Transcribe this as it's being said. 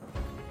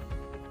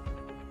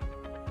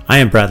I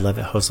am Brad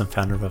Levitt, host and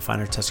founder of A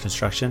Finer Touch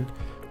Construction.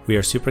 We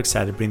are super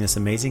excited to bring this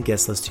amazing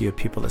guest list to you of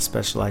people that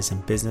specialize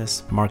in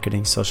business,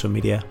 marketing, social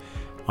media,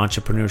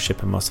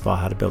 entrepreneurship, and most of all,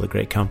 how to build a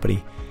great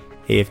company.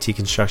 AFT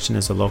Construction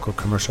is a local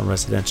commercial and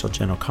residential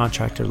general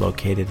contractor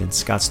located in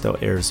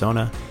Scottsdale,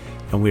 Arizona,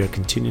 and we are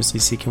continuously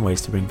seeking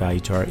ways to bring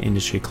value to our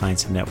industry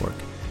clients and network.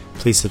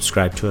 Please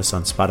subscribe to us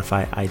on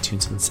Spotify,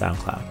 iTunes, and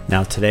SoundCloud.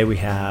 Now, today we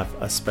have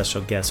a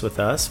special guest with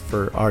us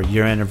for our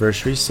year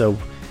anniversary. So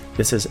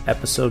this is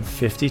episode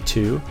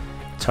 52.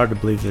 It's hard to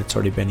believe that it's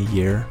already been a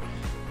year,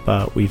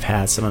 but we've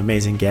had some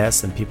amazing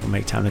guests and people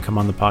make time to come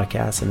on the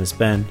podcast, and it's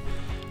been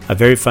a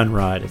very fun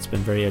ride. It's been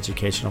very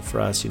educational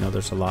for us.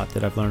 There's a lot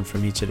that I've learned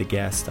from each of the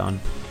guests on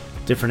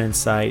different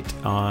insight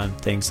on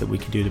things that we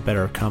can do to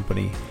better our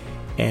company.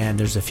 And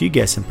there's a few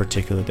guests in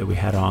particular that we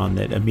had on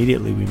that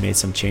immediately we made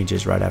some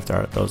changes right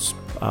after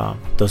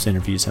those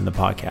interviews in the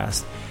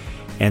podcast.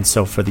 And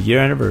so for the year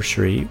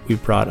anniversary, we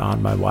brought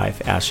on my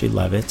wife, Ashley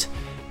Levitt,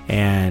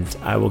 and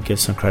I will give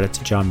some credit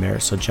to John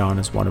Merritt. So John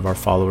is one of our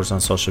followers on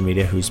social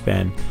media who's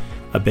been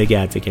a big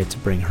advocate to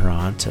bring her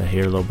on to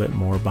hear a little bit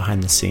more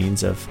behind the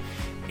scenes of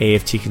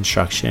AFT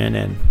Construction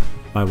and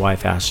my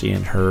wife Ashley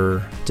and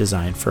her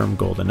design firm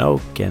Golden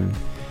Oak, and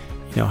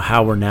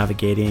how we're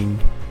navigating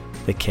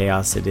the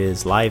chaos that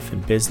is life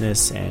and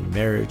business and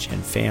marriage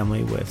and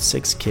family with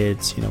 6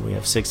 kids. We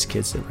have 6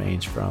 kids that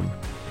range from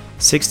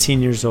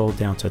 16 years old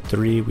down to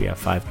 3. We have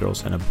 5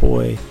 girls and a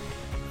boy.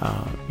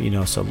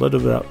 So a little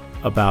bit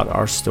about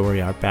our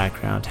story, our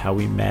background, how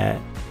we met,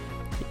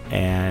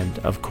 and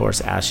of course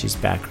Ashley's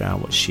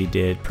background, what she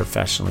did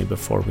professionally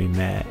before we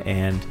met,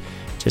 and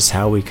just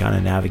how we kind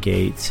of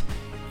navigate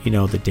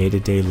the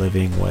day-to-day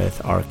living with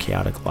our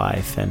chaotic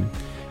life,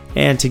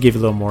 and to give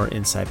you a little more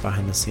insight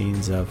behind the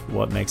scenes of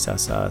what makes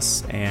us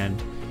us,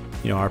 and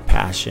our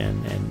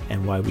passion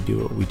and why we do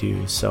what we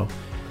do. So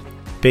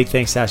big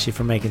thanks to Ashley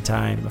for making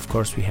time. Of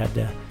course we had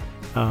to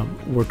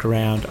work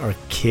around our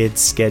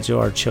kids' schedule,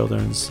 our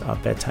children's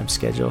bedtime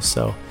schedule.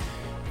 So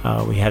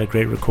we had a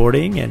great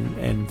recording,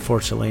 and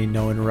fortunately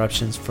no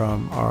interruptions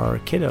from our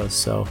kiddos.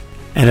 So,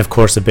 and of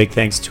course a big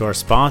thanks to our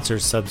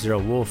sponsors, Sub-Zero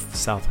Wolf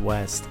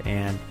Southwest.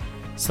 And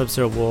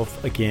Sub-Zero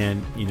Wolf,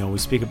 again, we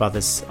speak about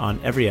this on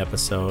every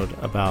episode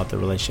about the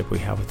relationship we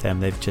have with them.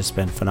 They've just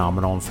been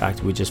phenomenal. In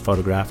fact, we just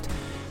photographed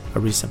a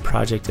recent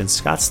project in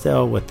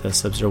Scottsdale with the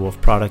Sub-Zero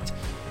Wolf product.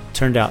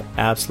 Turned out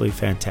absolutely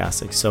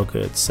fantastic, so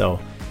good. So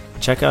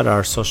check out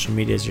our social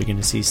medias. You're going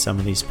to see some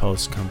of these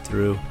posts come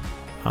through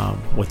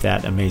with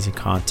that amazing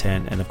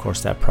content and of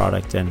course that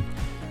product. And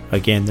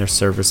again, their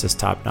service is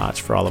top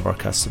notch for all of our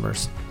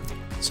customers.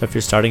 So if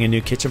you're starting a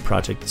new kitchen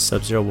project, the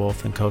Sub-Zero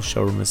Wolf & Co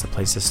showroom is the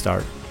place to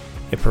start.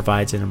 It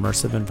provides an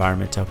immersive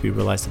environment to help you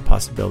realize the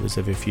possibilities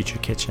of your future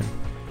kitchen.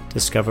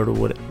 Discover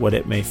what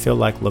it may feel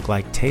like, look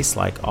like, taste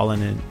like, all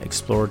in an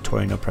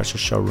exploratory, no-pressure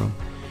showroom.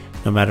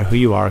 No matter who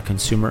you are,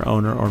 consumer,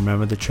 owner, or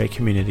member of the trade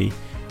community,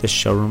 this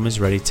showroom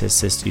is ready to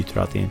assist you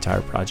throughout the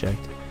entire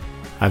project.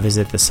 I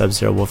visit the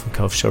Sub-Zero Wolf &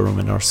 Co showroom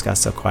in North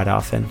Scottsdale quite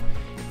often.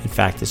 In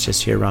fact, it's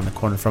just here around the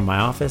corner from my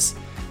office,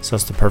 so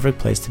it's the perfect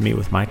place to meet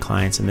with my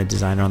clients and the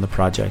designer on the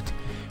project.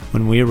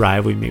 When we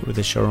arrive, we meet with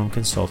a showroom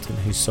consultant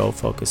whose sole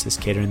focus is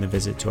catering the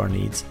visit to our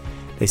needs.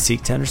 They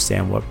seek to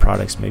understand what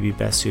products may be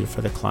best suited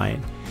for the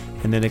client,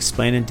 and then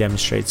explain and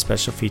demonstrate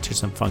special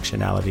features and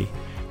functionality.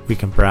 We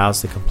can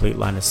browse the complete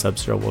line of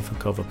Sub-Zero Wolf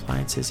 & Co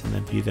appliances and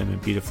then view them in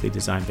beautifully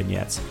designed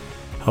vignettes,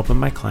 helping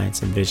my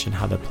clients envision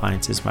how the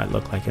appliances might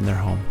look like in their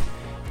home.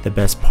 The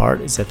best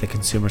part is that the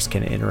consumers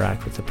can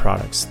interact with the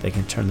products. They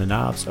can turn the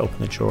knobs, open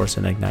the drawers,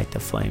 and ignite the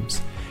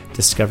flames,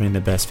 discovering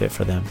the best fit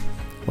for them.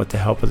 With the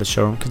help of the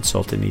showroom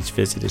consultant, each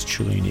visit is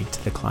truly unique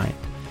to the client.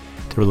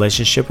 The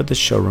relationship with the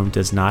showroom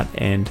does not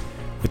end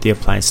with the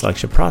appliance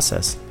selection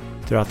process.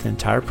 Throughout the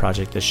entire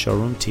project, the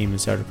showroom team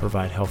is there to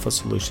provide helpful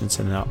solutions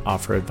and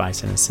offer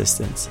advice and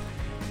assistance.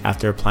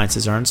 After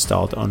appliances are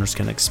installed, owners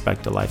can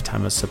expect a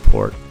lifetime of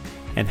support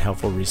and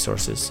helpful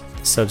resources.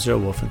 The Sub-Zero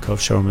Wolf & Co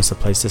showroom is the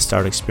place to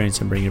start,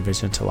 experience, and bring your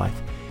vision to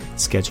life.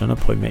 Schedule an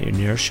appointment at your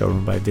nearest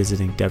showroom by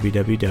visiting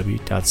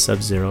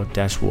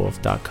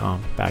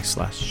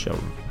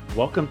www.subzero-wolf.com/showroom.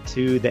 Welcome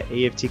to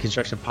the AFT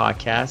Construction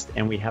Podcast,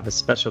 and we have a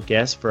special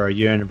guest for our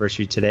year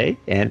anniversary today,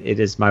 and it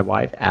is my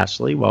wife,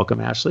 Ashley.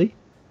 Welcome, Ashley.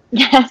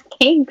 Yes,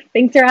 thanks.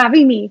 Thanks for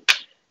having me.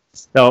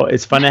 So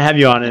it's fun to have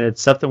you on, and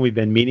it's something we've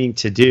been meaning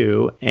to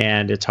do,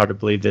 and it's hard to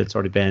believe that it's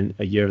already been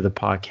a year of the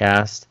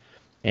podcast.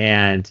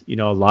 And,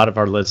 a lot of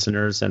our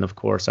listeners and, of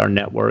course, our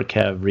network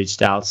have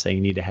reached out saying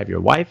you need to have your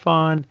wife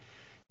on.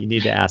 You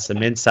need to ask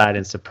some insight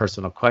and some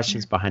personal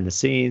questions behind the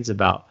scenes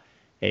about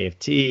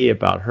AFT,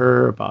 about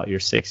her, about your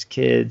 6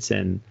 kids.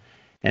 And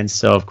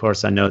so, of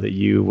course, I know that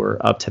you were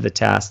up to the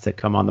task to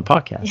come on the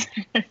podcast.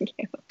 So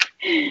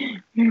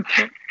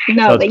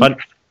it's fun.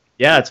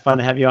 Yeah, it's fun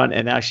to have you on.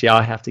 And actually,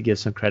 I'll have to give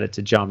some credit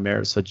to John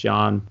Merritt. So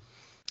John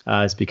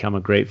has become a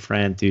great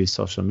friend through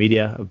social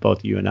media of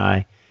both you and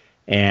I.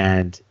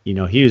 And,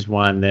 he was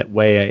one that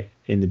way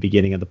in the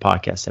beginning of the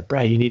podcast said,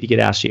 Brad, you need to get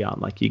Ashley on.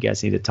 Like, you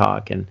guys need to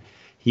talk. And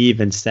he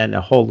even sent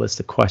a whole list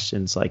of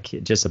questions, like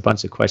just a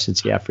bunch of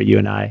questions he had for you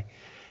and I.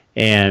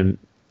 And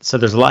so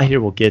there's a lot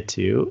here we'll get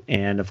to.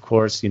 And of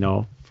course,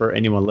 for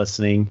anyone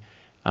listening,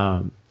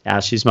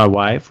 Ashley's my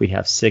wife. We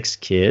have 6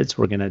 kids.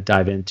 We're going to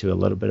dive into a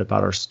little bit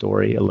about our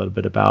story, a little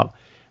bit about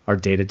our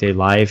day-to-day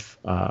life,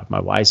 my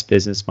wife's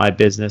business, my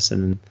business,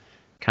 and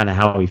kind of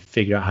how we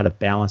figure out how to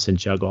balance and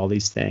juggle all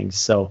these things.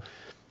 So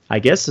I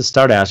guess to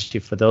start, Ashley,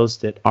 for those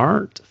that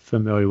aren't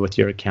familiar with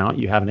your account,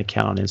 you have an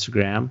account on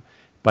Instagram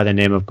by the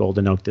name of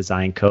Golden Oak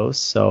Design Co.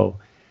 So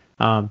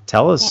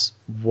tell us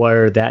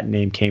where that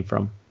name came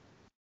from.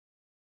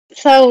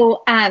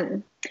 So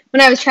when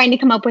I was trying to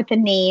come up with a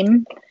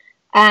name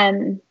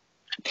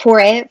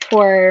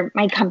for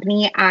my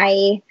company,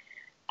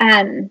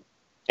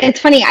 it's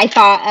funny, I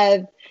thought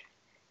of,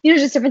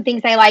 just different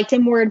things I liked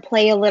and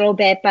wordplay a little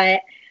bit,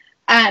 but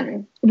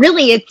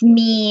really it's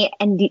me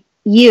and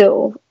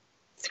you,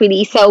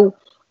 sweetie. So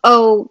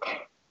Oak,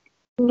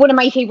 one of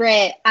my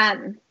favorite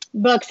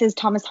books is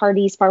Thomas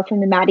Hardy's Far from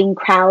the Madding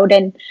Crowd.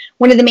 And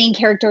one of the main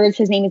characters,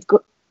 his name is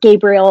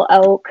Gabriel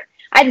Oak.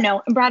 I don't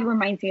know. And Brad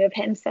reminds me of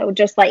him. So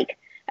just like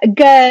a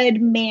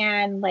good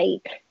man,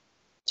 like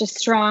just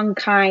strong,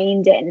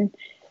 kind. And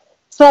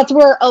so that's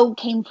where Oak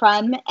came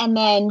from. And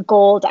then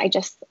gold, I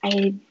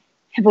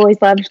have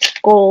always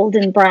loved gold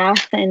and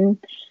brass. And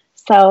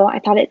so I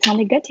thought it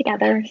sounded good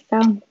together.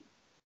 So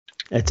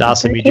it's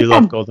awesome. You do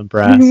love gold and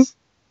brass. Mm-hmm.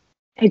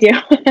 I do.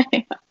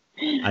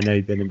 I know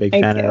you've been a big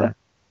fan of that.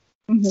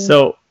 Mm-hmm.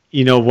 So,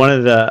 one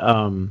of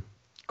the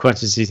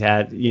questions he's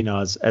had,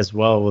 as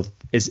well with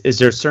is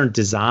there a certain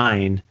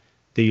design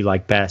that you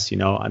like best?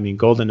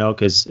 Golden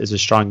Oak is a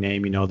strong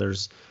name.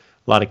 There's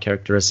a lot of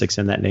characteristics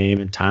in that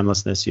name and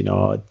timelessness.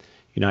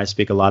 I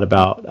speak a lot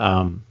about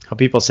how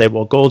people say,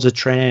 well, gold's a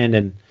trend.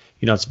 And,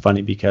 it's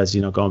funny because,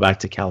 going back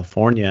to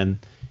California and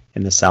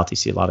in the South, you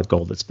see a lot of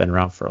gold that's been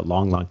around for a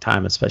long, long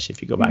time, especially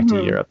if you go back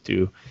to Europe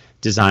through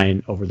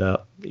design over the,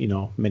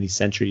 many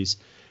centuries.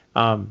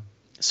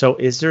 So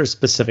is there a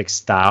specific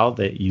style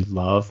that you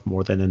love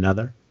more than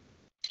another?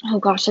 Oh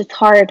gosh, it's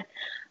hard.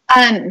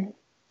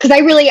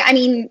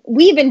 Because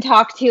we even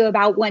talked to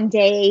about one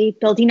day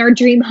building our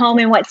dream home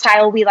and what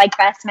style we like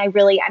best. And I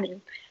really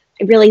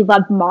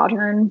love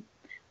modern.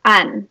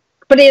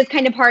 But it is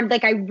kind of hard.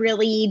 Like I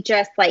really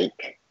just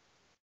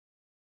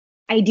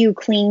I do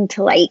cling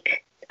to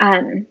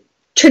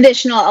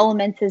traditional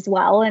elements as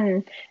well.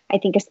 And I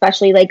think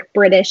especially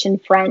British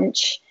and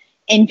French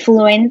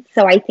influence.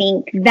 So I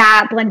think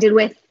that blended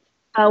with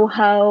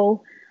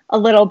boho a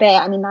little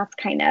bit.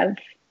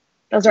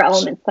 Those are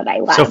elements that I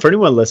love. So for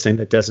anyone listening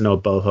that doesn't know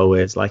what boho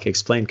is,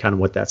 explain kind of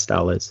what that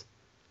style is.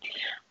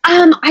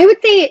 I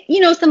would say,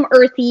 some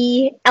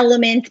earthy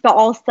elements, but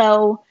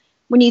also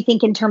when you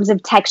think in terms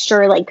of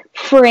texture, like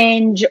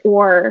fringe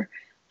or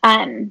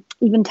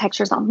even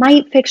textures on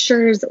light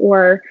fixtures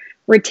or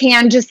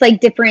rattan, just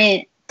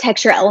different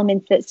texture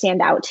elements that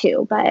stand out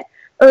too. But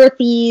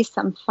earthy,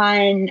 some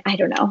fun,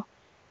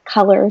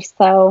 colors.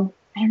 So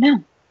I don't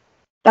know.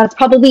 Those are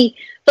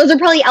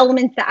probably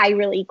elements that I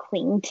really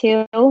cling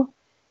to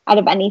out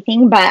of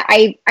anything. But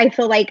I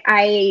feel like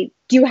I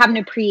do have an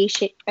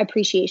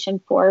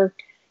appreciation for,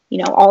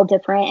 all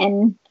different.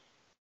 And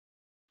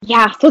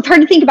yeah, so it's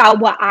hard to think about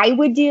what I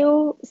would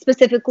do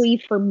specifically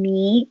for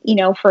me,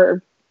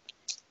 for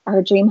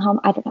our dream home.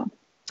 I don't know.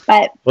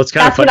 But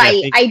that's what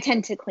I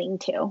tend to cling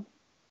to. Well,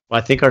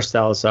 I think our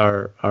styles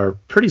are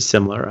pretty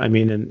similar.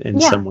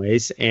 In some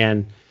ways.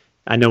 And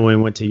I know when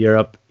we went to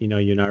Europe, you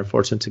and I are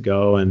fortunate to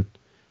go, and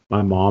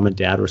my mom and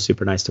dad were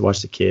super nice to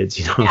watch the kids,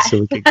 so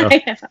we could go.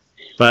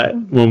 But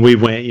when we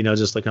went,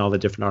 just looking at all the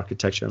different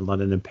architecture in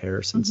London and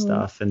Paris and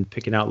stuff, and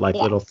picking out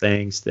little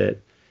things that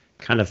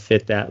kind of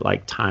fit that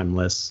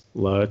timeless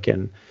look.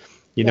 And,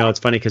 it's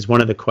funny because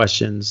one of the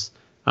questions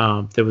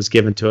that was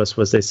given to us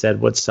was, they said,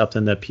 what's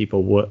something that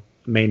people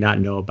may not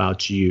know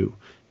about you,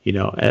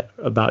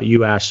 about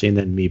you, Ashley, and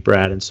then me,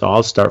 Brad. And so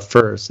I'll start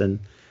first. And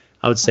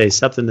I would say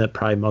something that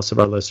probably most of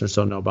our listeners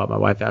don't know about my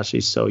wife,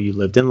 Ashley. So you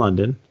lived in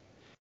London.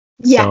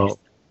 Yes. So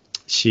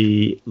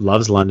she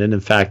loves London.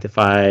 In fact, if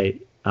I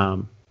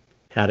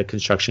had a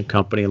construction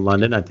company in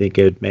London, I think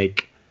it would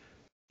make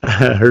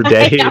her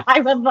day. I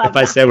would love if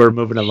I said we're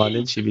moving to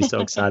London, she'd be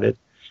so excited.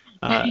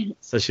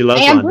 So she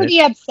loves London. I am London. pretty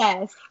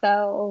obsessed.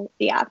 So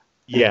yeah.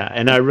 Yeah,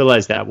 and I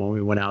realized that when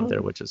we went out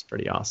there, which is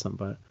pretty awesome.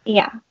 But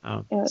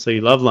so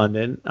you love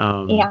London.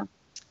 Yeah,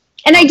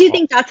 and I do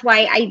think that's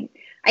why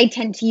I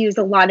tend to use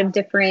a lot of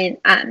different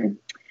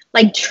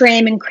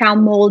trim and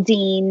crown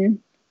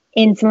molding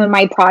in some of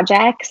my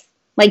projects.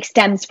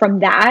 Stems from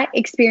that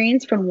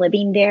experience from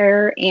living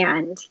there,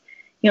 and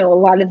a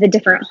lot of the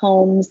different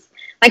homes.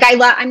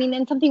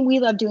 And something we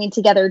love doing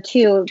together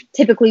too.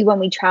 Typically, when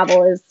we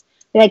travel, is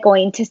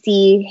going to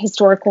see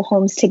historical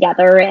homes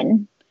together,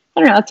 and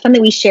I don't know, it's fun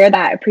that we share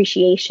that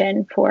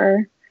appreciation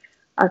for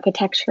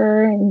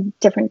architecture and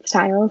different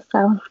styles.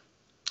 So,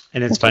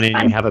 and it's funny,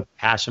 you have a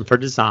passion for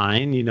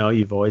design.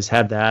 You've always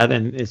had that,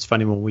 and it's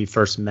funny when we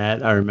first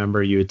met. I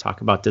remember you would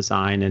talk about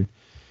design, and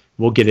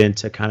we'll get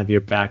into kind of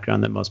your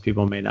background that most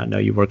people may not know.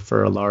 You work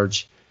for a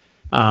large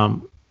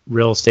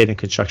real estate and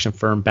construction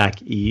firm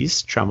back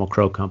east, Trammell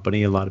Crow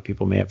Company. A lot of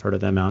people may have heard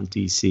of them out in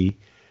DC.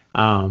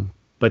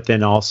 But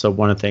then also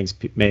one of the things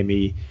made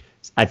me,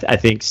 I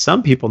think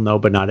some people know,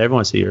 but not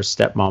everyone. So you're a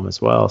stepmom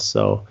as well.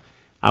 So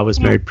I was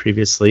married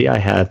previously. I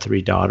had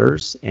 3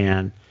 daughters,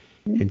 and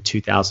in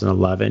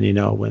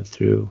 2011, went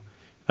through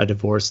a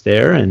divorce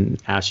there,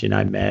 and Ashley and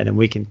I met, and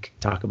we can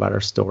talk about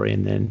our story.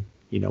 And then,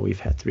 we've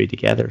had 3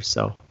 together.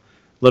 So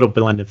little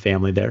blended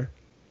family there.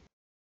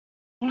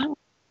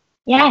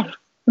 Yeah.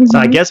 Mm-hmm. So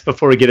I guess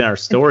before we get in our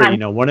story,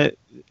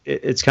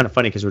 it's kind of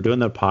funny because we're doing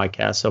the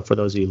podcast. So for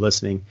those of you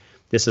listening,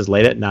 this is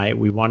late at night.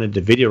 We wanted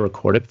to video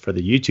record it for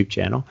the YouTube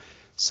channel.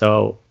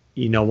 So,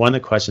 one of the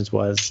questions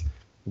was,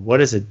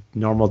 what is a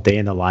normal day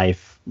in the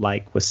life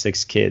like with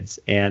 6 kids?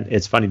 And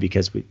it's funny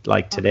because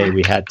today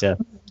we had to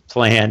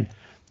plan,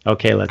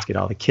 okay, let's get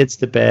all the kids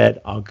to bed.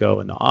 I'll go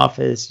in the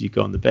office, you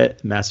go in the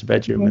master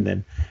bedroom, and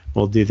then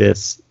we'll do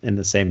this in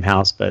the same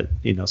house, but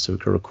so we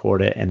can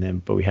record it. And then,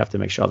 but we have to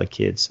make sure all the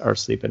kids are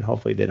asleep, and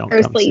hopefully they don't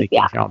come sneaking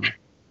around.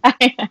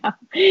 I know.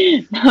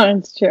 No,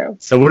 it's true.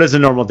 So what is a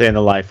normal day in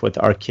the life with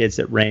our kids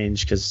that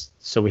range?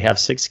 So we have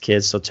 6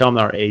 kids. So tell them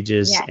our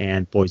ages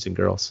and boys and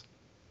girls.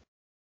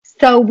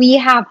 So we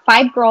have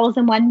 5 girls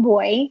and 1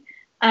 boy.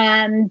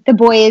 The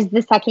boy is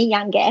the second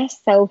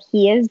youngest. So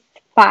he is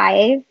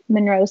 5.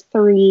 Monroe's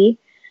 3.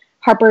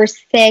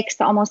 Harper's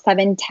 6, almost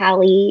 7.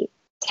 Tally's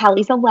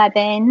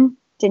 11.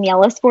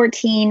 Daniela's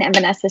 14. And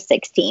Vanessa's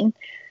 16.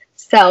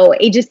 So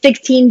ages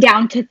 16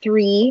 down to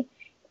 3.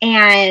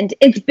 And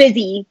it's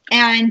busy.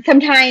 And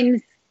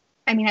sometimes,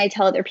 I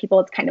tell other people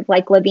it's kind of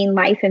like living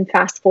life and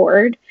fast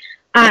forward,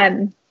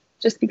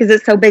 just because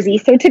it's so busy.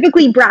 So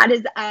typically Brad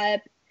is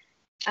up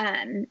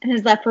and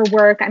has left for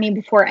work,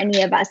 before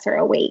any of us are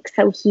awake.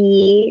 So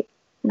he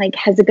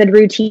has a good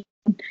routine.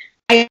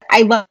 I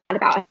love that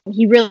about him.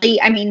 He really,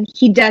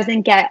 he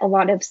doesn't get a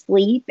lot of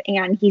sleep,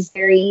 and he's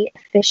very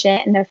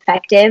efficient and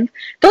effective.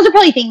 Those are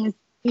probably things,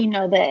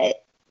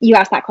 that you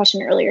asked that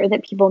question earlier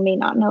that people may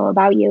not know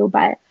about you,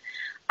 but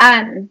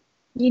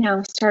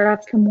start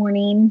off the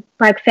morning,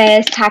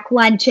 breakfast, pack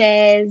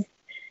lunches,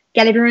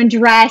 get everyone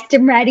dressed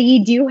and ready,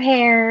 do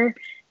hair,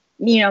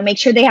 make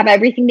sure they have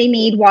everything they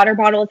need, water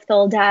bottles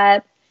filled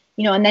up,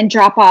 and then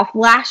drop off.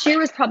 Last year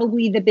was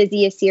probably the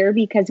busiest year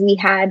because we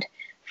had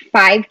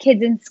 5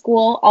 kids in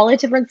school, all at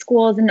different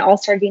schools, and all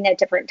starting at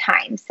different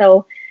times.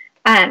 So,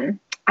 I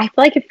feel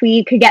like if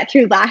we could get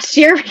through last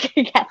year, we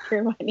could get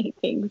through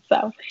anything.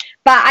 So,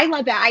 but I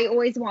love it. I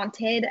always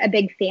wanted a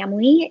big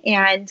family,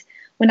 and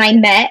when I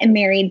met and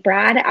married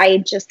Brad, I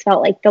just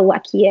felt like the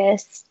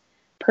luckiest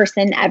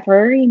person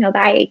ever, that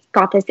I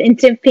got this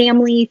instant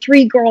family,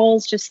 3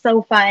 girls, just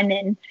so fun.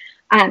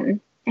 And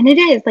it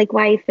is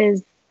life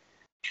is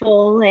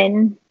full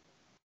and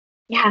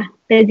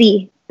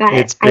busy. But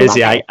it's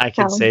busy. I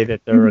can say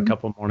that there were a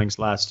couple mornings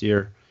last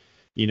year,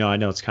 I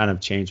know it's kind of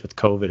changed with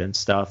COVID and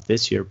stuff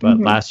this year, but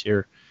last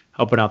year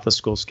helping out the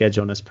school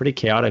schedule, and it's pretty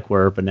chaotic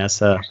where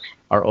Vanessa,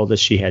 our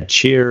oldest, she had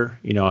cheer,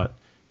 at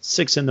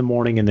 6 a.m,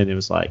 and then it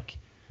was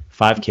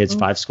 5 kids,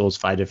 5 schools,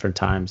 5 different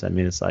times.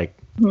 It's like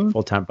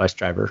full-time bus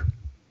driver.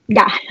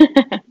 Yeah.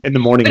 In the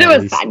morning. But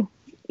it was fun.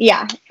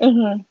 Yeah.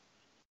 Mm-hmm.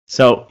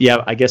 So,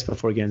 I guess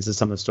before we get into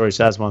some of the stories,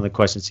 so that's one of the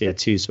questions he had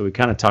too. So we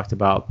kind of talked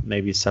about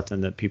maybe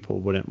something that people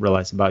wouldn't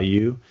realize about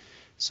you.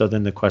 So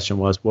then the question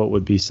was, what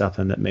would be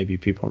something that maybe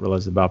people don't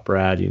realize about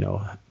Brad,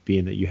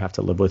 being that you have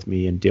to live with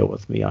me and deal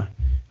with me on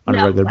a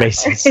regular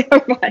basis?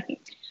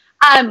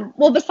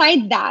 Well,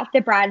 besides that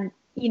Brad,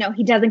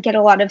 he doesn't get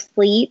a lot of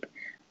sleep.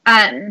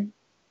 And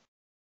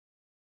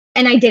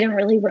I didn't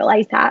really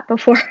realize that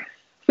before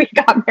we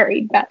got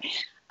married, but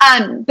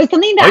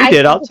something that I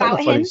did. I'll tell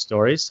a funny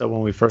story. So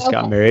when we first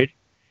got married,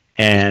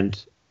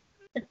 and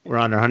we're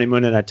on our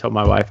honeymoon, and I told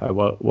my wife,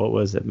 what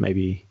was it,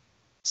 maybe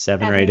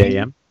 7 or 8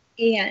 a.m.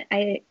 Yeah,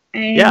 I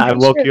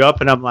woke you up,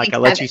 and I'm like, I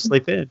let you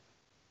sleep in.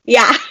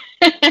 Yeah.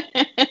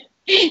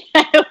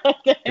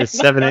 It's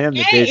 7 a.m.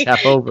 The day's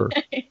half over.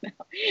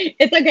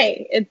 It's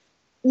okay.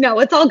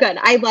 It's all good.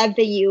 I love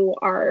that you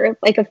are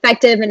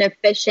effective and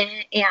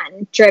efficient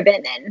and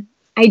driven, and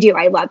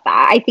I love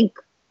that. I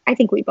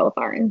think we both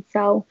are. And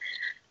so,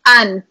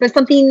 but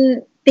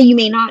something that you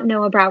may not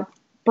know about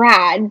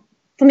Brad,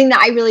 something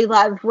that I really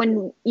loved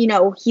when,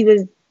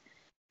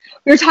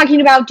 we were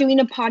talking about doing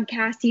a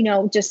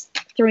podcast, just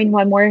throwing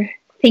one more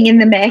thing in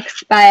the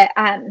mix, but,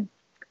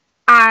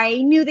 I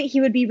knew that he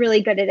would be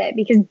really good at it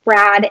because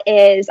Brad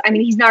is,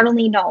 he's not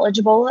only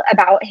knowledgeable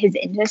about his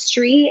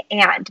industry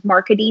and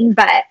marketing,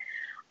 but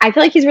I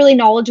feel like he's really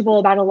knowledgeable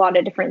about a lot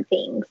of different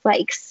things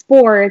like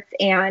sports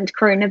and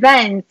current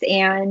events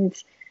and,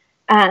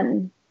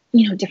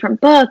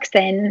 different books.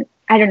 And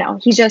I don't know,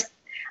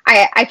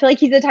 I feel like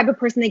he's the type of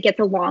person that gets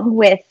along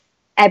with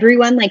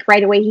everyone.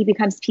 Right away, he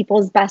becomes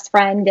people's best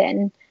friend,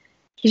 and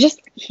he's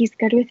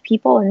good with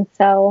people. And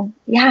so,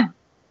 yeah.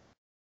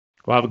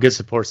 Well, I have a good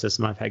support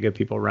system. I've had good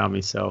people around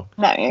me. So,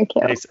 thank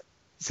you.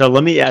 So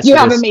let me ask you. You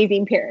have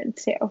amazing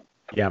parents too.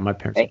 Yeah, my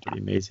parents are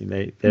pretty amazing.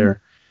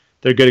 They're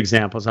good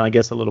examples. And I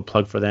guess a little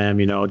plug for them,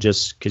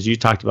 just because you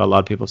talked about a lot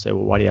of people say,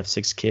 well, why do you have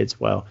 6 kids?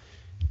 Well,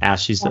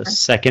 Ashley's the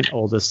second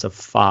oldest of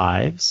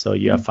five. So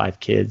you have five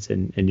kids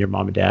and your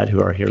mom and dad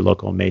who are here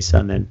local in Mesa.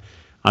 And then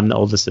I'm the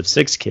oldest of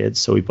six kids.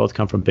 So we both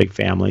come from big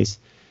families.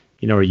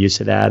 We're used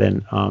to that.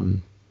 And,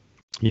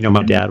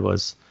 my dad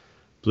was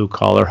blue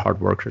collar, hard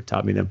worker,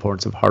 taught me the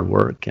importance of hard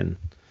work and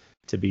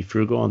to be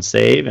frugal and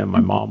save. And my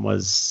mom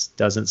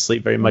doesn't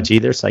sleep very much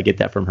either. So I get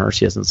that from her.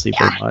 She doesn't sleep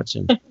very much.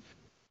 And,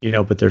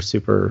 but they're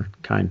super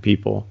kind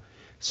people.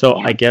 So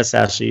I guess,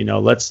 Ashley,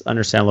 let's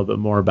understand a little bit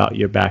more about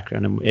your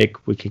background, and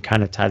we can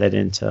kind of tie that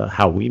into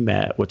how we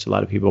met, which a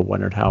lot of people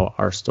wondered how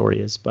our story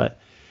is. But,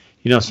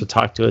 so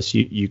talk to us.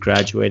 You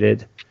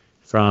graduated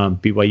from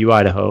BYU,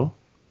 Idaho,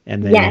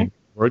 and then you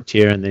worked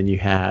here, and then you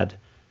had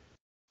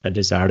a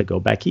desire to go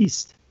back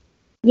east.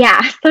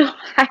 Yeah. So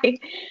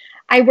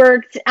I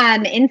worked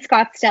in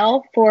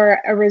Scottsdale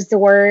for a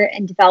resort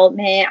and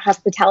development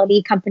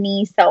hospitality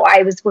company. So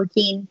I was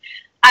working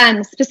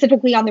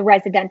specifically on the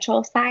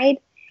residential side.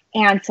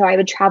 And so I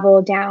would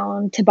travel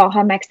down to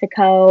Baja,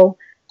 Mexico,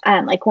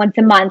 like once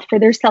a month for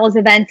their sales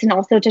events, and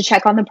also to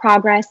check on the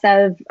progress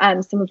of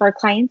some of our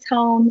clients'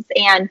 homes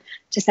and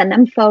to send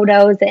them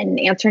photos and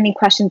answer any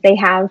questions they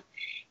have.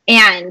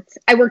 And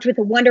I worked with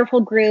a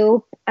wonderful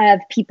group of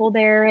people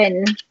there,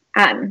 and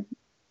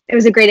it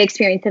was a great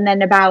experience. And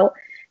then about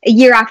a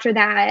year after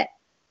that,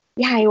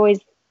 I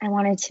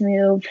wanted to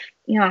move,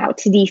 out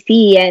to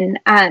DC,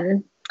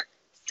 and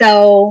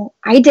so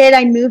I did.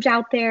 I moved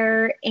out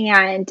there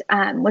and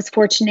was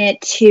fortunate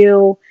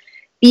to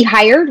be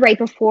hired right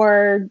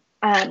before,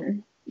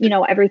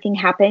 everything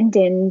happened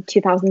in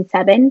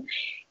 2007,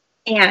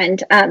 and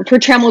for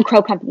Trammell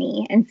Crow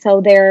Company. And so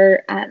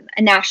they're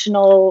a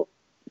national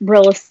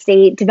real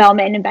estate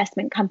development and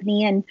investment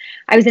company. And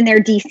I was in their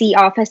DC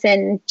office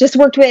and just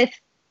worked with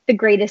the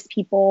greatest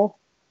people.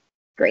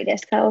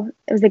 So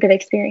it was a good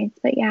experience,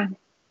 but yeah.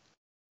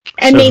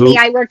 And mainly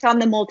I worked on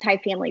the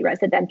multifamily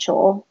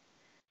residential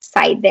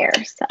side there.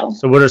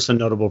 So what are some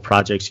notable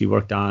projects you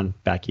worked on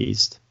back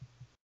east?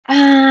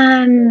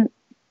 One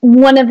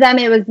of them,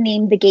 it was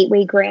named the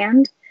Gateway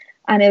Grand.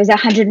 It was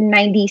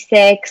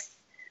 196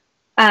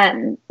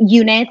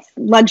 units,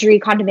 luxury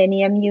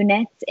condominium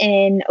units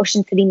in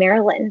Ocean City,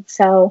 Maryland.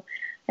 So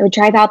I would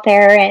drive out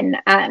there, and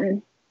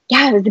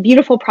it was a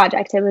beautiful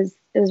project. It was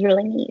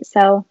really neat.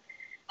 So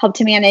helped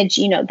to manage,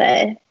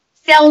 the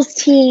sales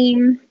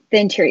team, the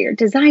interior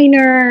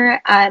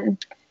designer,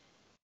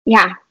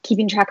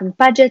 keeping track of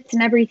budgets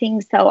and everything.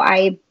 So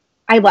I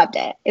loved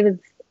it. It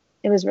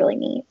was really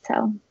neat.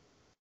 So.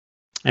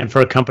 And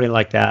for a company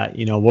like that,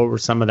 what were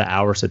some of the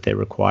hours that they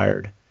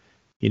required,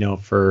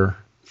 for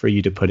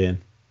you to put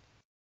in?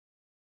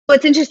 Well,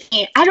 it's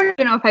interesting. I don't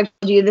even know if I've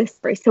told you this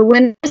story. So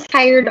when I was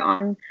hired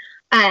on,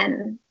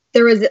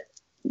 there was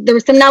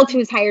someone else who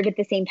was hired at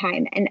the same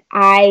time, and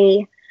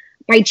I,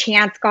 by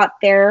chance, got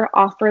their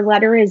offer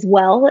letter as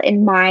well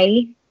in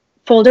my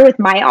folder with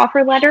my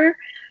offer letter.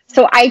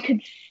 So I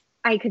could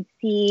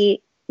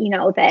see,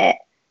 that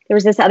there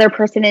was this other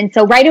person. And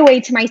so right away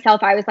to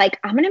myself, I was like,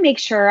 I'm going to make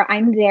sure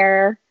I'm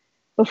there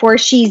before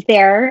she's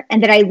there,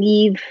 and that I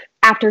leave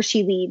after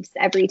she leaves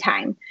every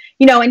time,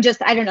 and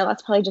just, I don't know,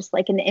 that's probably just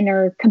like an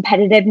inner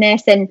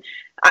competitiveness. And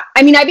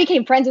I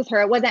became friends with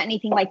her. It wasn't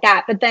anything like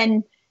that. But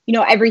then,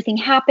 everything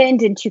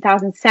happened in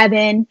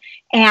 2007.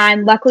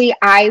 And luckily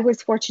I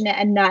was fortunate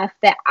enough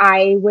that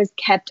I was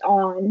kept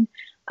on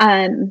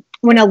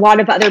when a lot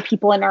of other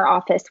people in our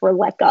office were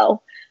let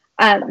go.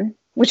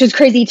 Which was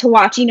crazy to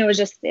watch. It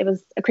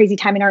was a crazy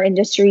time in our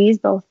industries,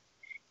 both,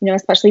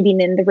 especially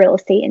being in the real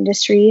estate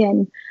industry.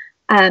 And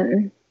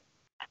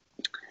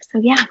so,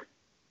 yeah.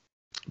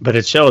 But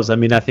it shows.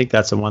 I think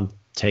that's the one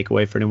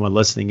takeaway for anyone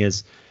listening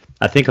is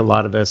I think a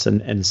lot of us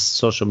and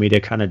social media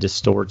kind of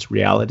distorts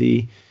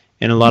reality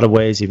in a lot of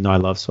ways, even though I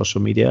love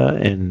social media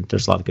and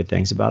there's a lot of good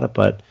things about it.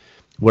 But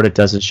what it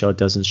doesn't show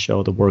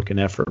the work and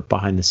effort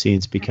behind the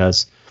scenes,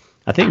 because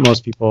I think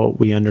most people,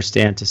 we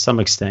understand to some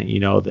extent,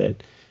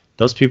 that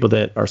those people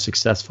that are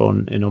successful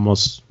in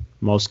almost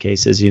most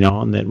cases,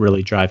 and that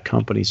really drive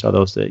companies are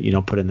those that,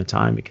 put in the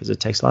time, because it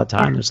takes a lot of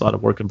time. There's a lot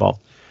of work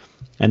involved.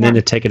 And then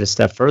to take it a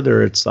step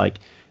further, it's like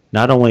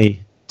not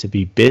only to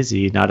be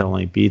busy, not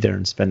only be there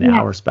and spend the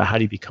hours, but how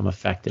do you become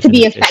effective? To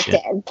be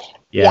efficient.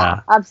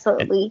 Yeah,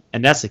 absolutely.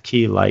 And that's the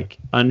key, like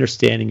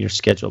understanding your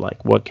schedule,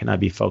 like what can I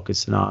be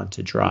focusing on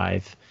to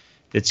drive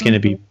that's going to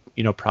be,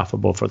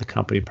 profitable for the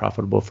company,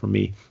 profitable for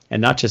me,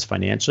 and not just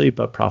financially,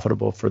 but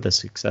profitable for the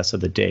success of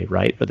the day,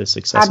 right? Or the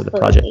success of the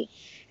project.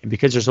 And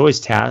because there's always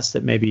tasks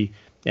that maybe,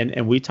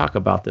 and we talk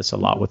about this a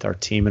lot with our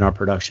team in our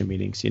production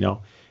meetings,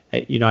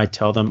 I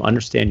tell them,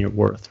 understand your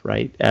worth,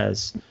 right?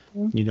 As,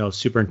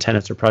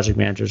 superintendents or project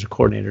managers or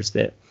coordinators,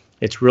 that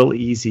it's real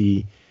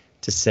easy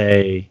to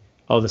say,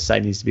 oh, the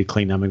site needs to be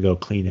cleaned, I'm going to go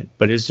clean it.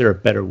 But is there a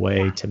better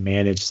way to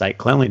manage site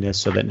cleanliness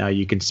so that now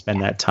you can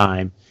spend that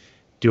time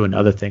doing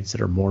other things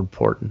that are more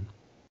important?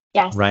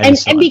 Yes. Right.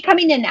 And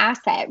becoming an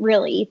asset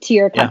really to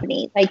your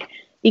company, like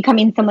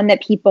becoming someone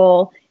that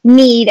people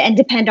need and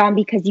depend on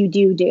because you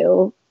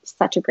do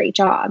such a great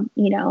job,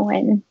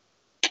 and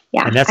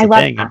yeah, and that's I the love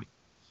thing. that.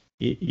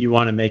 you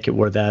want to make it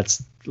where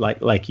that's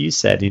like you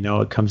said,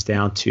 it comes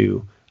down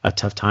to a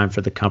tough time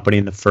for the company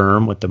and the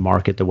firm with the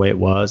market the way it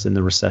was in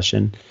the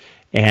recession.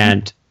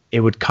 And it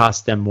would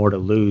cost them more to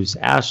lose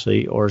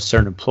Ashley or a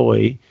certain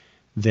employee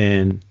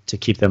than to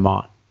keep them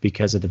on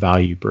because of the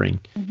value you bring.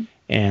 Mm-hmm.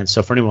 And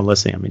so for anyone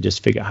listening, I mean,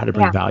 just figure out how to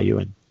bring value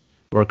and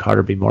work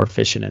harder, be more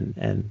efficient,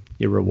 and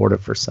you're rewarded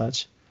for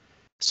such.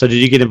 So did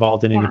you get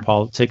involved in any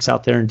politics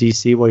out there in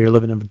DC while you're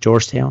living in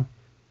Georgetown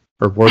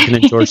or working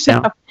in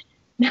Georgetown?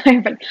 No,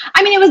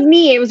 I mean, it was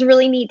neat. It was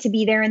really neat to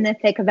be there in the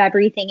thick of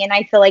everything. And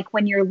I feel like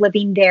when you're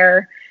living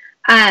there,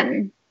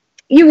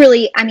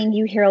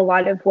 you hear a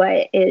lot of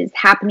what is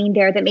happening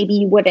there that maybe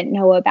you wouldn't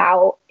know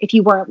about if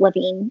you weren't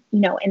living,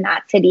 in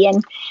that city.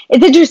 And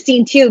it's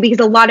interesting too, because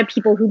a lot of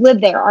people who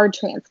live there are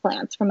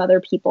transplants from other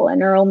people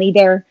and are only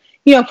there,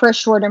 for a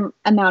short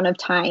amount of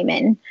time.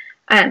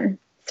 And,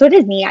 so it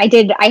is neat.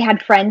 I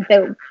had friends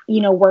that,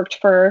 worked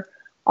for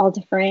all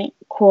different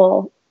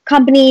cool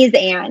companies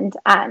and,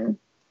 and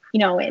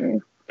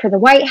for the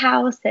White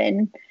House.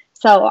 And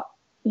so,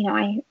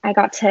 I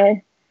got to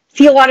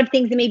see a lot of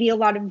things that maybe a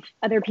lot of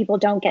other people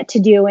don't get to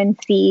do and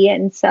see.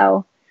 And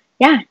so,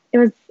 yeah, it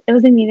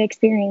was a neat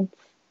experience.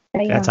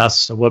 But, that's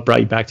awesome. So what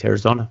brought you back to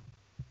Arizona?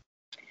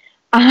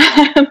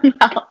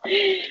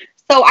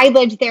 So I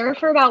lived there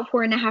for about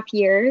 4.5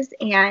 years.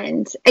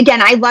 And again,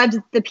 I loved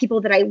the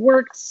people that I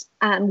worked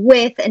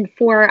with and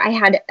for. I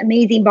had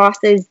amazing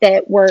bosses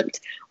that worked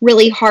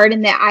really hard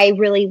and that I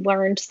really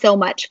learned so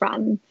much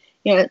from,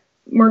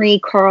 Marie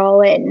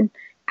Carl and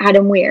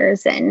Adam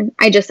Weirs. And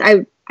I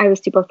was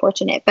super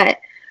fortunate, but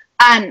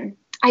I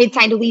had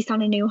signed a lease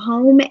on a new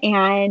home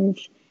and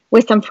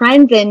with some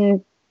friends,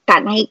 and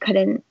that night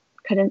couldn't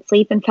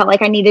sleep and felt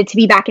like I needed to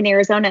be back in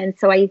Arizona. And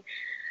so I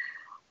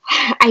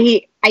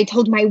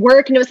told my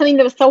work, and it was something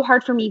that was so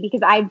hard for me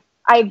because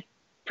I've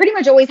pretty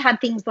much always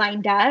had things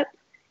lined up,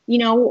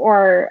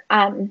 or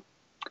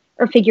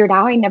figured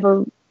out. I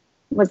never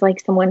was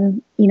like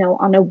someone,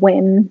 on a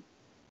whim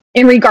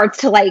in regards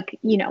to like,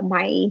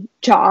 my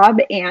job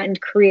and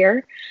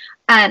career.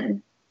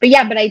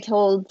 But I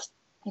told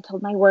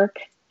my work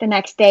the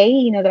next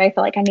day, that I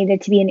felt like I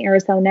needed to be in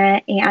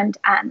Arizona. And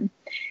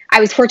I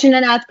was fortunate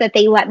enough that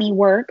they let me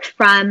work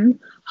from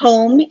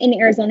home in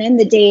Arizona. And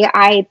the day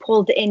I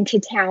pulled into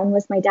town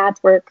was my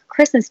dad's work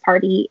Christmas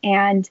party.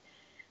 And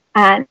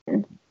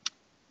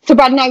so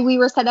Brad and I, we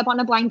were set up on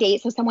a blind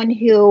date. So someone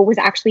who was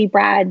actually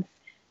Brad's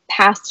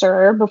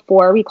pastor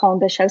before, we call him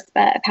bishops,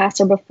 but a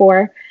pastor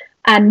before,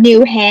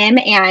 knew him.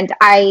 And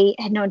I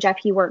had known Jeff.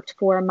 He worked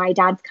for my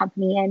dad's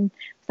company and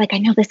was like, I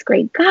know this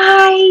great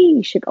guy.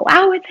 You should go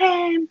out with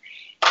him.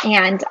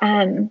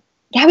 And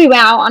we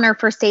went out on our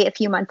first date a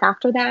few months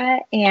after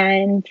that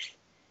and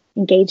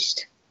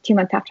engaged 2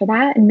 months after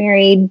that and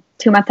married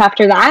 2 months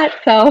after that.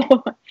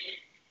 So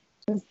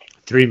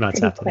 3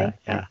 months after that.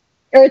 Yeah.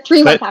 Or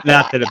 3 months after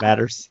that. Not that it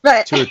matters.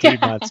 But 2 or 3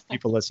 months,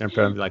 people listening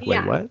from and be like,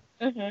 wait, what?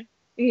 Mm-hmm.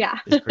 Yeah.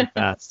 It's pretty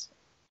fast.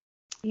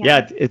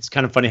 Yeah, it's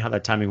kind of funny how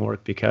that timing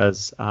worked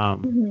because,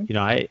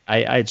 I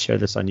had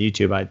shared this on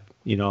YouTube. A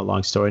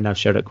long story, and I've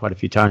shared it quite a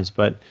few times.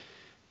 But,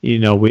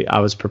 I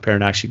was preparing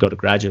to actually go to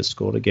graduate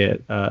school to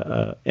get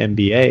a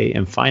MBA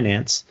in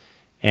finance,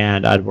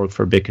 and I'd worked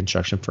for a big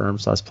construction firm.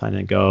 So I was planning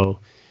to go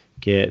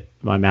get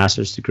my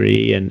master's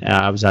degree, and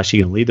I was actually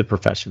going to leave the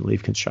profession,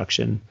 leave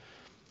construction,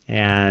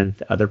 and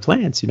other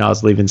plans. I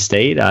was leaving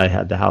state. I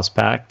had the house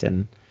packed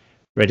and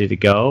ready to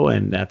go,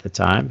 and at the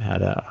time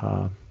had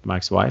my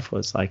ex-wife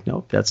was like,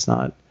 nope, that's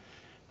not,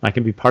 I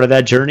can be part of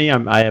that journey.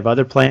 I have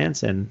other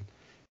plans. And,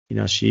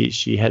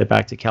 she headed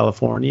back to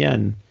California,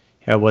 and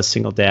here I was,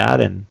 single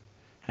dad, and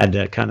had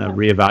to kind of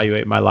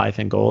reevaluate my life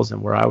and goals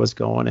and where I was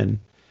going. And,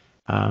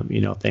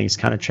 things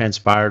kind of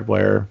transpired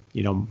where,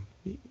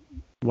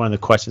 one of the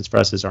questions for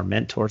us is our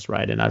mentors,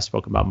 right? And I've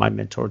spoken about my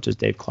mentor, which is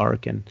Dave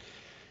Clark, and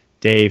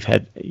Dave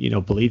had,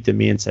 believed in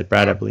me and said,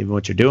 Brad, I believe in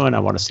what you're doing. I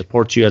want to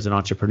support you as an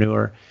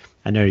entrepreneur.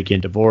 I know you're getting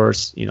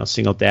divorced,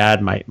 single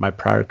dad. My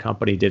prior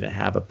company didn't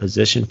have a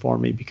position for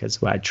me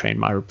because I trained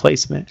my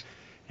replacement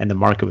and the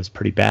market was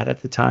pretty bad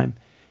at the time.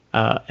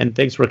 And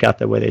things work out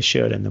the way they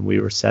should. And then we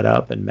were set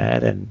up and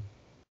met, and,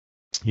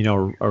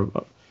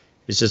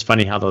 it's just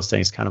funny how those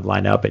things kind of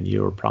line up, and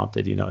you were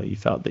prompted, you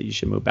felt that you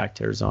should move back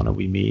to Arizona.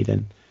 We meet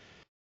and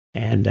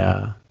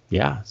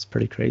it's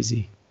pretty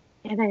crazy.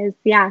 It is.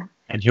 Yeah.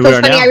 And here we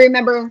are now. I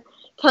remember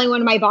telling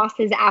one of my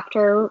bosses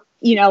after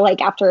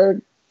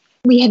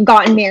we had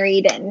gotten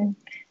married and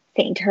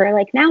saying to her,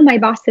 like, now my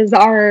bosses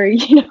are,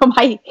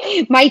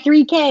 my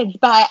 3 kids.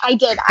 But I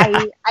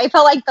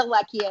felt like the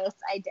luckiest.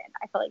 I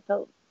felt like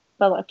the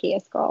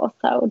luckiest girl.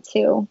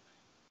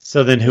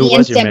 So then who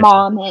was your mentor?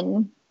 Mom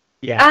and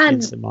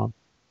instant mom.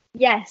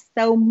 Yes.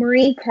 So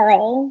Marie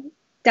Carl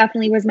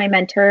definitely was my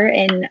mentor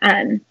in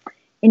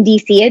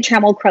DC at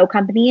Trammell Crow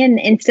Company, and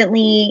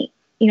instantly,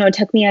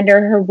 took me under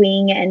her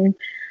wing, and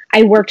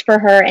I worked for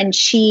her, and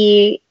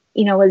she,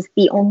 was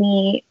the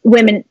only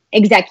women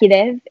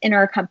executive in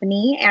our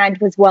company and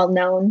was well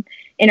known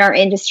in our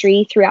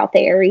industry throughout the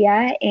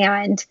area,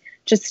 and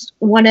just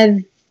one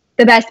of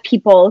the best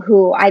people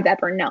who I've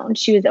ever known.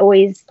 She was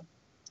always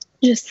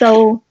just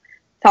so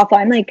thoughtful.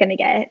 I'm like going to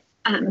get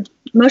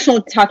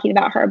emotional talking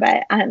about her,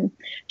 but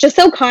just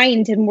so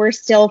kind. And we're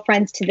still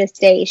friends to this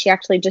day. She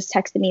actually just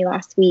texted me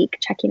last week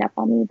checking up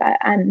on me, but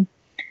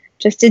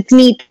just it's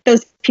neat,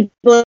 those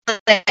people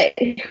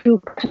who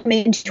come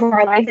into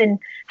our lives and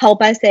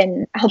help us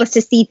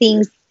to see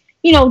things,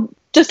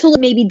 just to look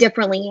maybe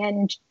differently.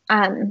 And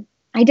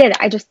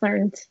I just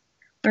learned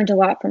a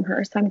lot from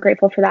her. So I'm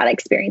grateful for that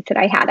experience that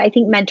I had. I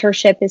think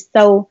mentorship is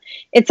so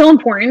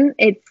important.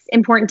 It's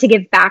important to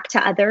give back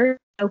to others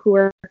who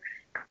are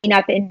coming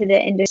up into the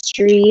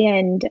industry.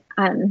 And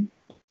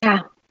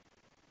yeah.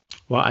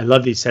 Well, I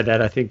love that you said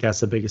that. I think that's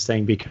the biggest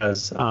thing,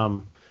 because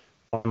one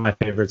of my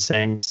favorite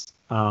sayings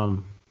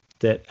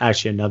that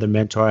actually another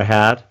mentor I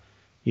had,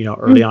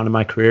 early on in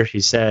my career,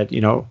 he said,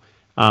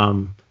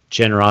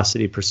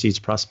 generosity precedes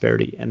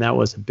prosperity. And that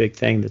was a big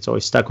thing that's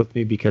always stuck with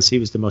me, because he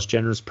was the most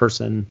generous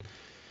person,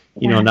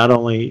 not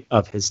only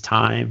of his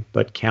time,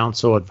 but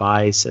counsel,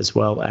 advice, as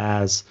well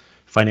as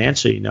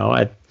financially.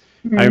 I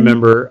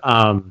remember,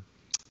 I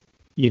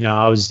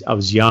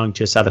was young,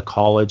 just out of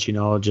college,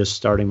 just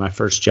starting my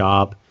first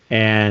job.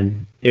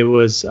 And it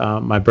was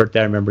my birthday.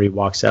 I remember he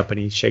walks up and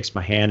he shakes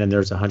my hand, and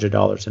there's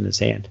 $100 in his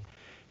hand.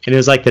 And it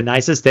was like the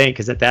nicest thing,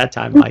 because at that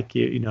time, like,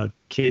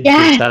 kids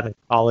just out of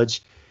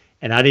college,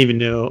 and I didn't even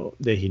know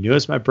that he knew it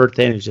was my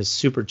birthday, and he was just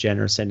super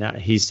generous. And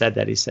he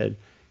said,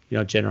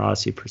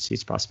 generosity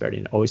precedes prosperity,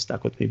 and it always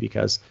stuck with me,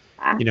 because,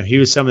 he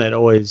was someone that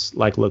always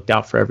like looked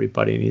out for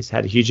everybody, and he's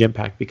had a huge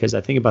impact. Because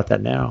I think about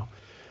that now,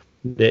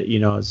 that,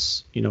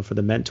 as, for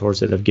the mentors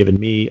that have given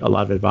me a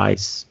lot of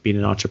advice, being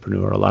an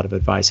entrepreneur, a lot of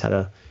advice how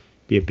to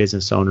be a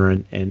business owner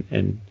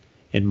and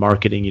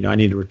marketing, I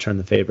need to return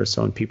the favor.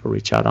 So when people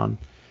reach out on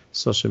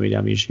social media,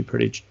 I'm usually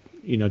pretty,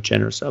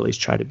 generous, or at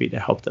least try to be, to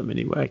help them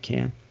any way I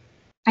can.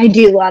 I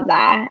do love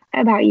that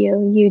about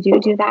you. You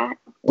do that.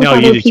 No,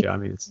 you do too. I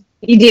mean,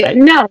 you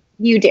do.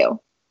 You do.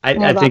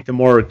 I think the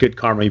more good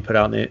karma you put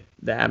out in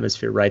the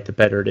atmosphere, right, the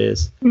better it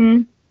is.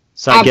 Mm-hmm.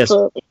 So I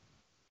Absolutely.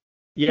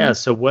 Guess, yeah.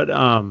 So what,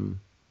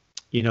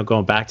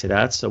 going back to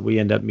that, so we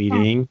end up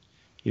meeting,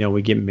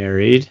 we get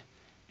married,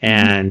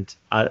 and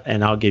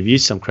I'll give you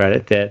some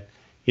credit that,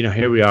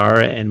 here we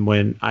are. And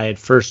when I had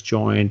first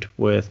joined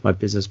with my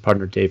business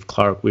partner, Dave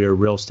Clark, we were a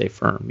real estate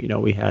firm.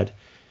 We had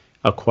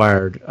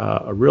acquired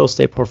a real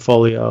estate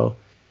portfolio.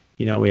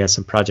 We had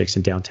some projects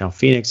in downtown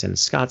Phoenix and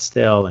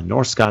Scottsdale and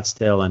North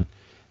Scottsdale, and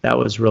that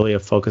was really a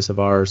focus of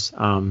ours.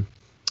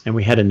 And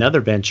we had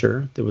another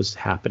venture that was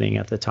happening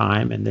at the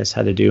time, and this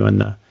had to do in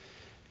the,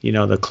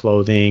 the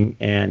clothing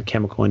and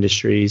chemical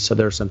industry. So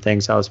there were some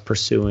things I was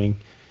pursuing,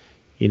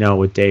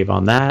 with Dave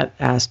on that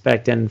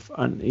aspect, and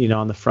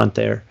on the front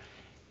there.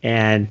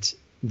 And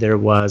there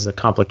was a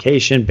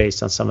complication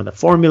based on some of the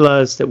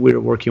formulas that we were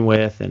working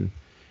with, and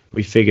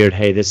we figured,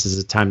 hey, this is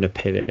a time to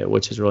pivot,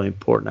 which is really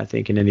important, I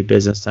think, in any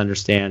business, to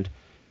understand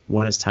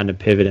when it's time to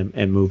pivot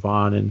and move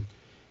on.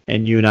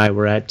 And you and I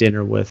were at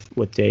dinner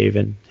with Dave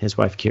and his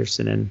wife,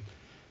 Kirsten, and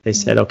they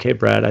said, okay,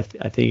 Brad, I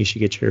think you should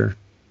get your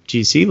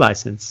GC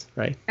license,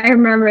 right? I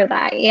remember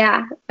that,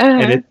 yeah.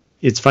 And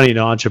it's funny,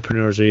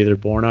 entrepreneurs are either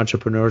born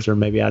entrepreneurs or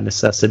maybe out of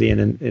necessity,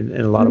 and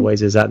in a lot of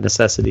ways is out of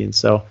necessity. And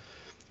so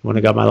when I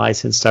got my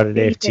license, started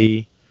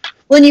AFT.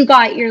 When you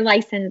got your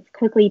license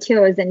quickly, too,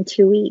 it was in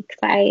 2 weeks.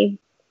 I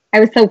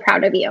was so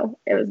proud of you.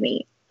 It was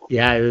neat.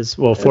 Yeah, it was.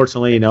 Well,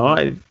 fortunately,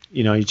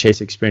 you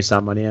chase experience,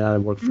 not money, and I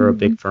worked for a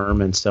big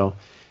firm, and so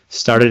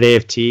started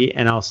AFT.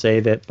 And I'll say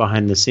that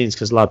behind the scenes,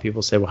 because a lot of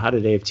people say, well, how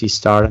did AFT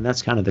start? And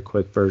that's kind of the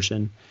quick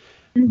version.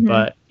 Mm-hmm.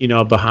 But,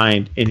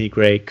 behind any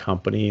great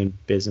company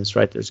and business,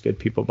 right, there's good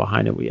people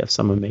behind it. We have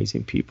some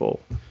amazing people,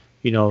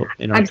 in our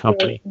Absolutely.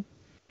 Company.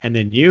 And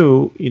then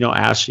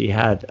Ashley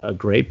had a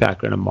great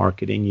background in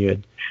marketing. You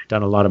had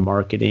done a lot of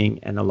marketing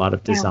and a lot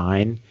of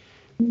design.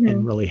 Mm-hmm.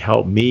 And really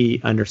helped me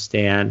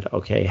understand,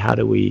 okay, how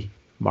do we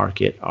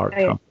market our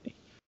company,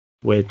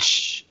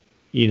 which,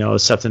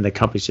 is something that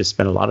companies just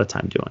spend a lot of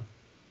time doing.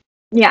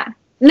 Yeah.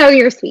 No,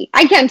 you're sweet.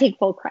 I can't take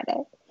full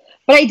credit,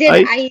 but I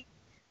did.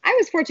 I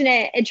was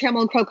fortunate at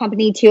Trammell & Crow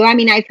Company too. I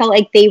mean, I felt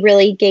like they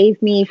really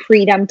gave me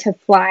freedom to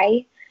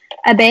fly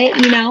a bit,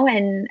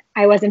 and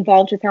I was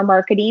involved with our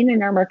marketing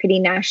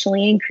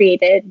nationally, and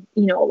created,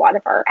 a lot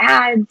of our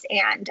ads.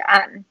 And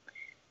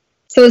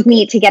so it was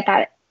neat to get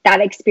that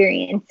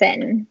experience,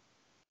 and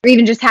or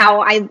even just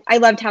how I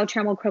loved how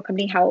Trammell & Crow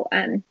Company, how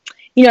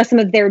some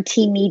of their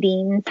team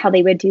meetings, how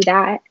they would do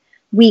that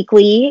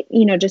weekly,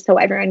 just so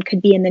everyone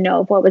could be in the know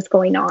of what was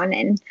going on.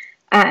 And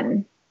I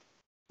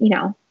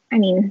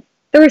mean,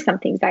 there were some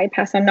things I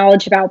pass on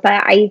knowledge about,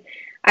 but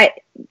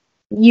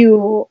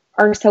you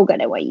are so good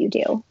at what you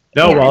do.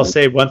 No, well, I'll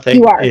say one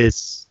thing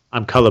is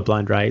I'm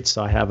colorblind, right?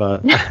 So I have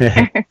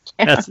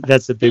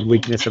that's a big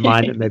weakness of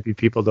mine that maybe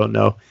people don't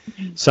know.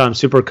 So I'm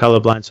super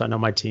colorblind. So I know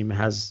my team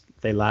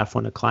they laugh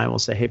when a client will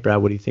say, hey,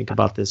 Brad, what do you think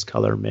about this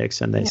color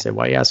mix? And they say,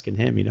 why are you asking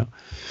him,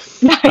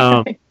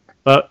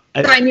 But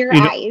on your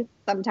eyes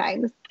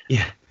sometimes.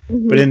 Yeah.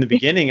 Mm-hmm. But in the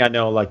beginning, I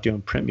know, like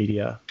doing print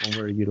media, when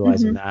we were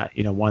utilizing that,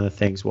 one of the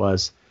things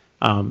was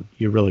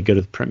you're really good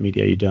with print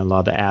media. You've done a lot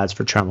of the ads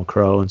for Trammell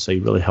Crow, and so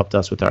you really helped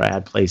us with our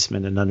ad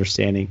placement and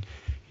understanding,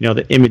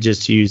 the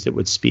images to use that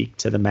would speak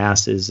to the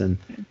masses, and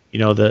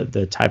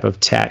the type of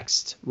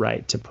text,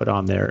 right, to put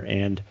on there,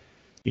 and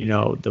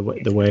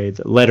the way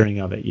the lettering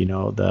of it,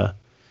 the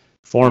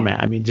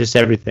format. I mean, just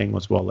everything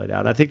was well laid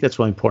out. I think that's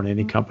really important.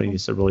 Any company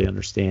needs to really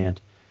understand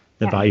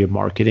the value of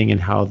marketing and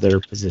how they're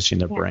positioning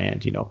their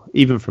brand,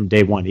 even from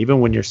day one, even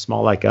when you're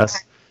small like us,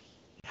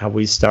 how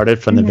we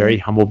started from the very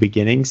humble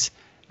beginnings,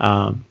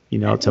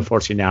 to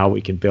fortunately now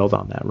we can build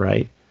on that,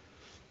 right?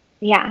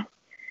 Yeah.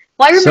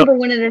 Well, I remember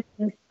one of the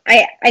things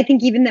I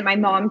think even that my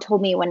mom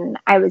told me when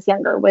I was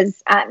younger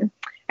was, I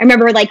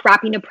remember like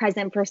wrapping a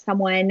present for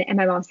someone and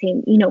my mom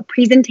saying,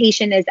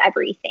 presentation is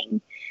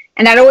everything.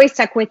 And that always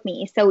stuck with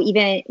me. So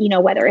even,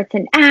 whether it's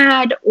an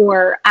ad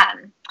or,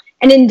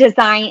 and in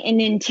design,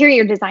 in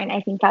interior design,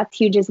 I think that's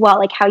huge as well.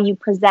 Like how you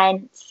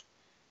present.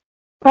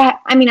 But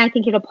I mean, I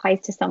think it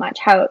applies to so much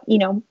how,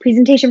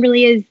 presentation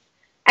really is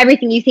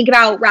everything. You think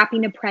about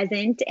wrapping a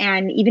present,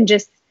 and even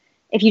just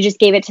if you just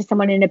gave it to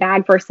someone in a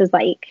bag versus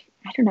like,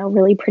 I don't know,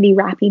 really pretty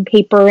wrapping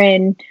paper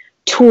and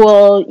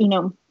tulle,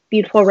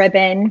 beautiful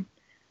ribbon.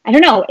 I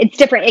don't know. It's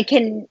different. It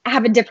can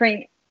have a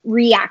different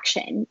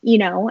reaction,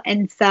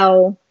 and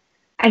so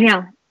I don't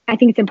know. I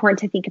think it's important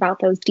to think about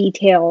those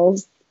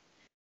details.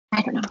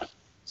 I don't know.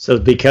 So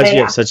because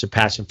you have such a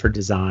passion for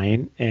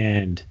design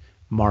and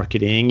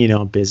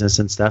marketing, business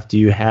and stuff, do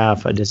you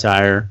have a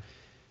desire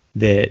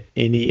that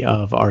any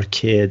of our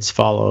kids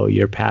follow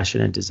your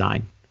passion in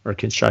design or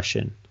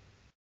construction?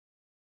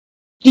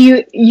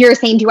 You're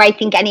saying, do I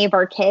think any of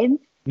our kids?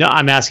 No,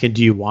 I'm asking,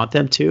 do you want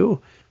them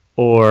to,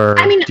 or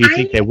do you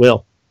think they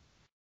will?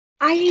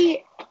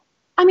 I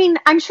mean,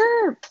 I'm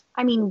sure.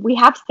 I mean, we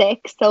have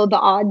 6, so the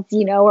odds,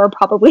 are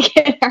probably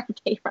in our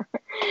favor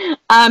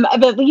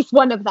of at least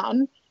one of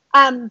them.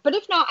 But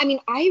if not, I mean,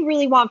 I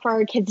really want for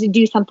our kids to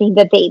do something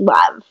that they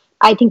love.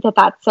 I think that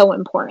that's so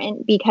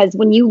important, because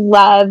when you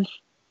love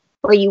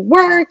where you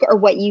work or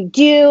what you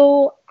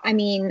do, I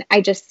mean,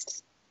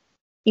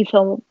 you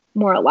feel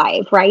more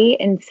alive, right?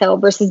 And so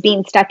versus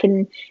being stuck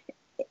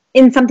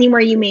in something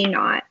where you may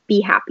not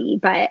be happy.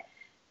 But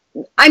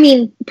I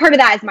mean, part of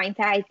that is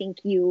mindset. I think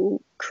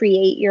you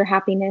create your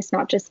happiness,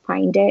 not just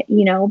find it,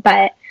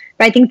 but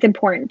I think it's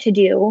important to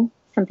do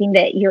something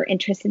that you're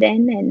interested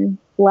in and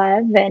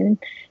love, and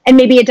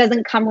maybe it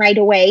doesn't come right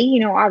away.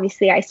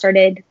 Obviously I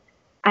started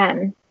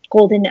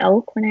Golden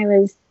Oak when I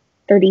was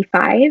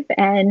 35.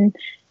 And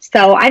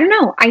so I don't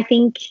know, I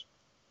think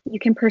you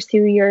can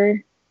pursue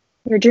your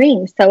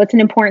dreams. So it's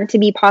important to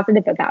be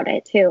positive about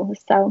it too.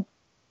 So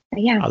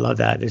yeah. I love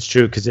that. It's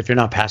true. Because if you're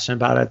not passionate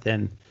about it,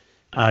 then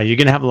you're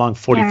going to have a long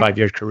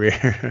 45-year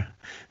career.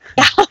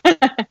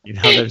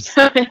 There's,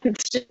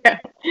 it's true.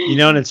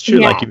 And it's true.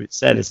 Like you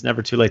said, it's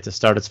never too late to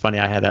start. It's funny.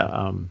 I had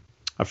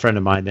a friend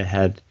of mine that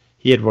had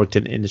worked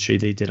in an industry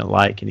that he didn't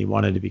like, and he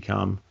wanted to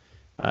become,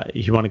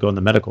 he wanted to go in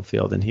the medical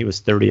field, and he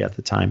was 30 at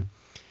the time.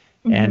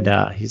 Mm-hmm.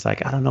 And he's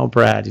like, I don't know,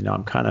 Brad,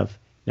 I'm kind of,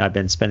 I've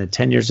been spending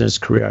 10 years in this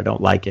career. I don't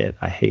like it.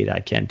 I hate it. I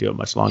can't do it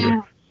much longer.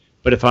 Yeah.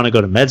 But if I want to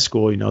go to med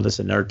school, this is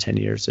another 10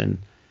 years. And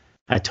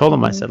I told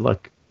him, I said,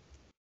 look,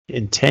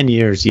 in 10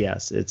 years,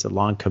 yes, it's a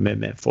long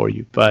commitment for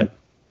you, but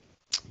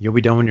you'll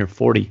be done when you're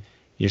 40.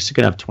 You're still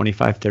going to have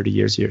 25, 30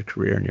 years of your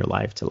career in your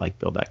life to like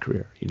build that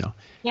career.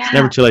 It's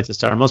never too late to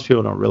start. Most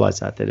people don't realize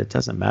that it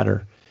doesn't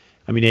matter.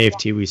 I mean,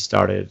 AFT, we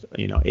started,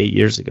 8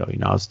 years ago.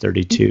 I was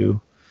 32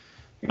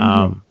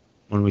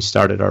 when we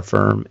started our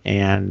firm,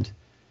 and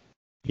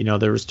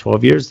there was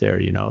 12 years there,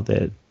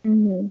 that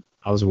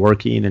I was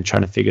working and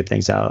trying to figure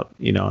things out,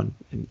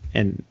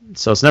 and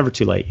so it's never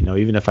too late,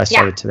 even if I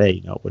started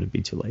today, it wouldn't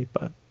be too late,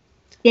 but.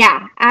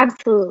 Yeah,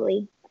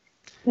 absolutely.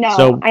 No,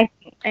 so, I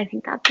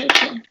think that's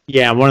it.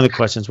 Yeah. One of the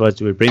questions was,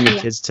 do we bring the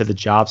kids to the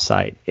job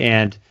site?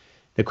 And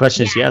the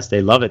question is, yes,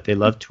 they love it. They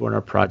love touring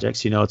our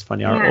projects. It's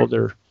funny.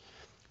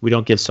 We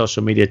don't give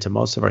social media to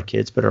most of our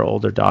kids, but our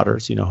older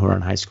daughters, who are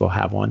in high school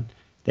have one.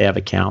 They have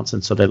accounts.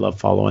 And so they love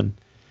following,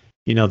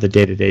 the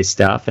day-to-day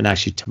stuff. And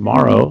actually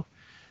tomorrow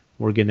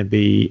we're going to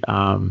be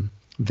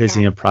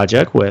visiting a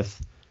project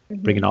with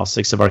bringing all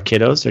 6 of our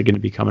kiddos. They're going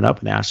to be coming up,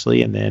 and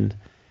Ashley, and then,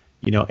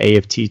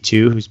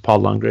 AFT2, who's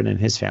Paul Lundgren and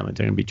his family.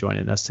 They're going to be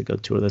joining us to go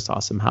tour this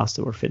awesome house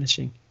that we're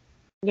finishing.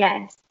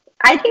 Yes.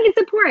 I think it's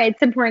important.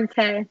 It's important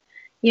to,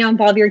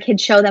 involve your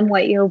kids, show them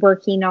what you're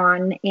working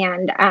on.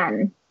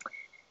 And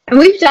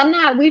we've done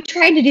that. We've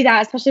tried to do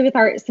that, especially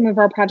with some of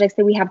our projects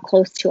that we have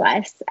close to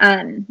us.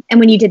 And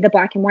when you did the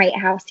black and white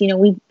house,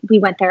 we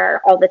went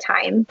there all the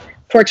time,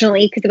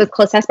 fortunately, because it was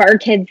close to us. But our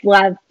kids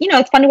love,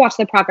 it's fun to watch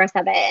the progress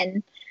of it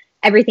and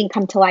everything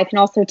come to life, and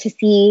also to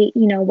see,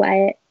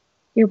 what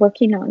you're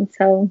working on.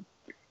 So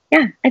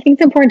yeah, I think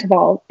it's important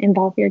to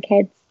involve your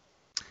kids.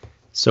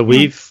 So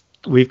we've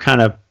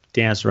kind of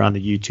danced around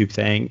the YouTube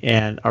thing,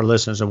 and our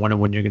listeners are wondering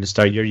when you're going to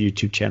start your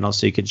YouTube channel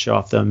so you can show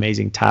off the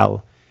amazing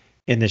tile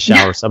in the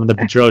shower, some of the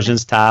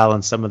Bedrosian's tile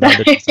and some of the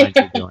other designs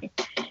you're doing.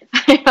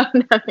 I don't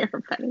know,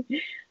 you're funny.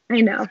 I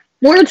know.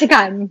 More to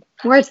come.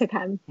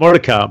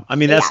 I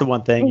mean, that's the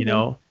one thing,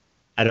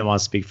 I don't want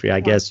to speak for you. I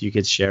guess you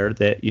could share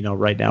that,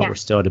 right now we're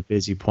still at a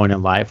busy point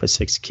in life with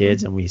 6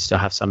 kids and we still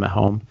have some at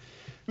home.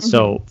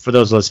 So for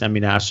those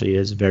listening, Ashley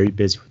is very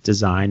busy with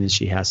design and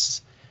she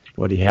has,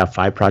 what do you have,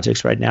 5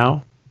 projects right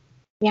now?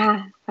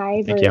 Yeah, 5.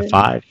 I think you have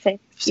 5.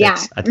 6. 6. Yeah.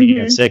 I think you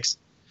have 6.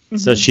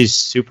 So she's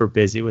super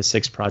busy with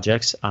 6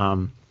 projects.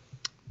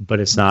 But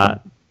it's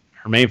not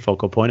her main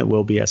focal point. It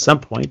will be at some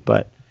point,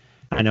 but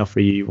I know for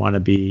you, you want to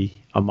be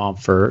a mom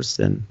first,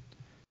 and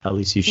at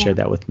least you shared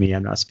that with me.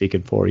 I'm not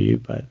speaking for you,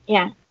 but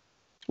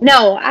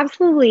no,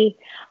 absolutely.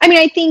 I mean,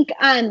 I think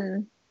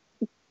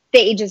the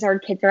ages our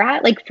kids are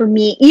at, like for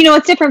me,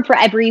 it's different for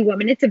every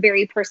woman. It's a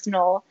very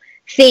personal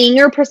thing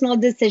or personal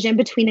decision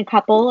between a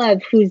couple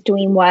of who's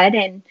doing what,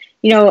 and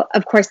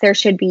of course, there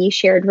should be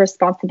shared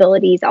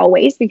responsibilities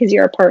always because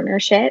you're a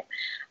partnership.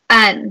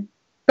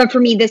 But for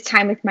me, this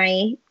time with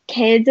my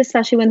kids,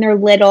 especially when they're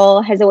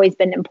little, has always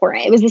been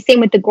important. It was the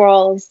same with the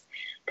girls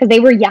because they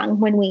were young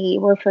when we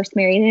were first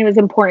married. And it was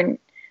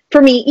important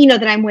for me,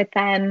 that I'm with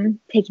them,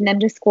 taking them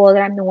to school,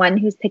 that I'm the one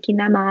who's picking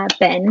them up,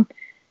 and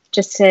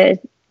just to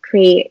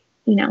create,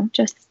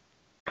 just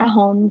a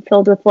home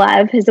filled with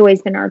love has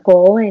always been our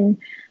goal. And,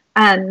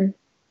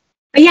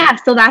 but yeah,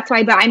 so that's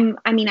why, but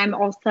I'm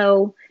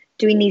also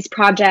doing these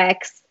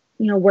projects,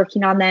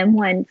 working on them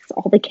once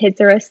all the kids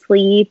are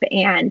asleep.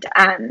 And,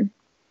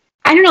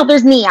 I don't know,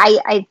 there's me.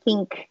 I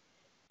think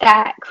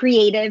that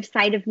creative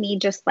side of me,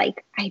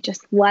 I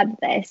just love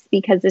this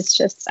because it's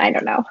just, I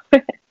don't know.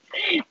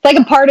 It's like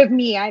a part of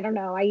me. I don't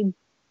know. I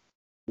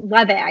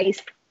love it. I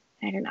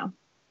don't know.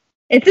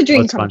 It's a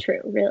dream come true,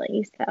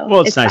 really. So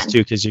well, it's nice fun. Too,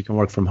 because you can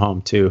work from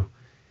home too.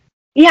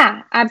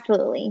 Yeah,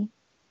 absolutely.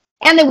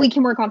 And then we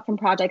can work on some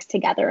projects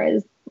together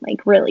is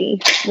really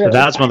so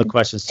that's fun. One of the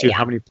questions too.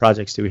 How many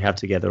projects do we have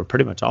together?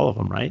 Pretty much all of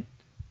them, right?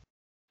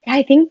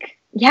 I think,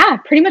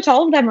 pretty much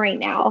all of them right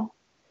now,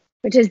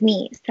 which is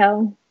neat.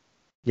 So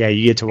yeah,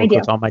 you get to work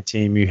with all my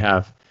team. You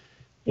have,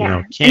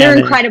 and they're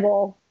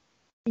incredible.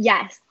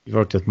 Yes. You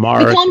worked with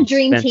Mark. We call them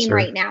Dream Spencer. Team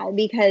right now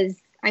because,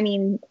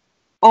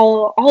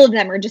 all of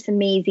them are just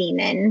amazing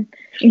and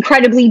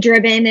incredibly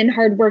driven and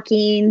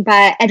hardworking,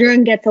 but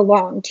everyone gets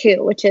along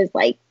too, which is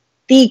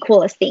the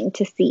coolest thing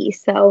to see.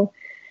 So,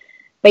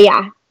 but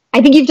yeah,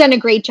 I think you've done a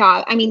great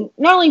job.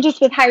 Not only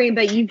just with hiring,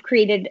 but you've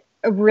created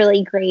a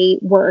really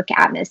great work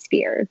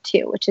atmosphere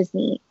too, which is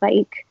neat.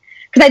 Because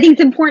I think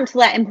it's important to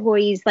let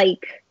employees I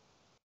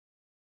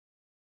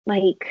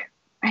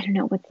don't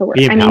know what's the word.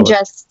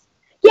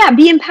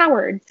 Be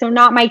empowered. So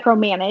not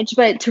micromanage,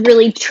 but to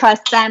really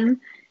trust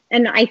them.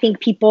 And I think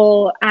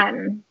people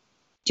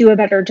do a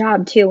better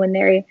job too when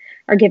they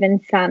are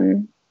given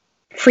some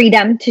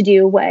freedom to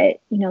do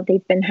what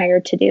they've been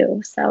hired to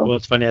do. So well,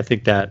 it's funny. I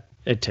think that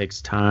it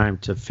takes time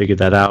to figure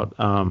that out.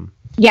 I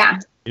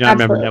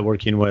remember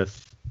networking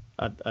with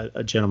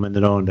a gentleman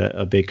that owned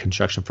a big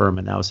construction firm,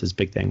 and that was his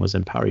big thing: was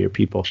empower your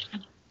people.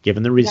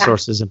 Given the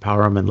resources,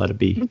 empower them and let it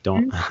be.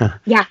 Don't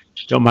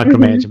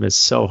micromanage them. It's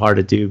so hard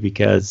to do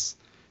because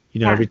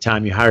every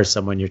time you hire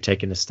someone, you're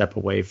taking a step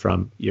away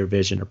from your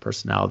vision or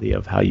personality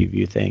of how you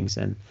view things.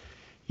 And,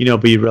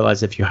 but you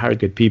realize if you hire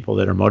good people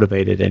that are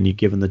motivated and you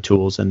give them the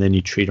tools and then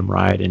you treat them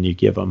right and you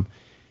give them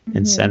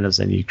incentives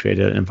and you create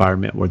an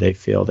environment where they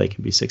feel they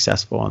can be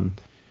successful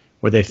and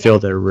where they feel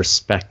they're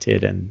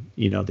respected and,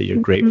 that you're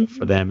grateful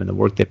for them and the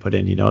work they put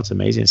in, it's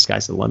amazing. The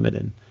sky's the limit.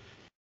 And,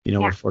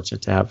 we're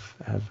fortunate to have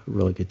a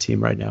really good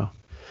team right now.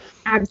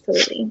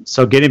 Absolutely.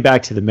 So getting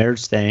back to the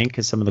marriage thing,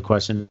 because some of the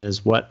question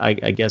is I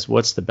guess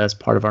what's the best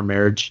part of our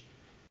marriage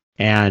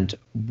and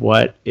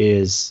what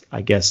is,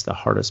 I guess, the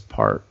hardest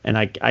part? And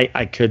I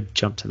could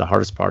jump to the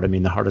hardest part.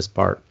 The hardest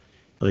part,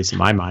 at least in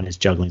my mind, is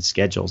juggling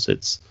schedules.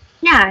 It's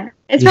probably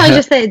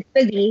just that it's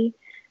busy.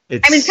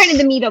 It's kind of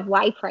the meat of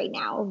life right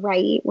now,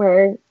 right?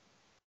 Where it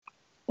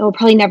will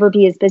probably never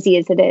be as busy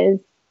as it is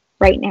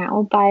right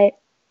now, but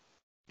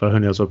who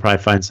knows? We'll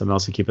probably find something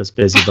else to keep us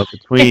busy. But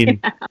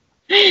between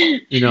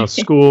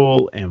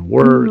school and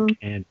work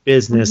and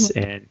business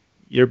and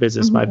your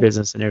business, my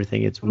business and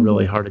everything, it's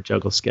really hard to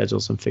juggle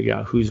schedules and figure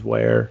out who's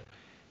where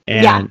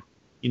and,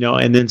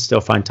 and then still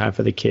find time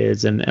for the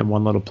kids. And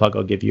one little plug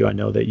I'll give you, I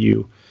know that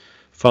you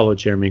follow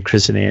Jeremy and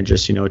Chris and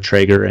Andrus,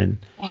 Traeger, and,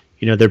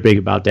 they're big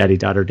about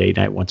daddy-daughter date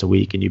night once a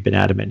week. And you've been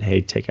adamant,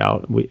 hey, take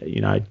out,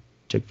 I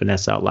took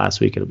Vanessa out last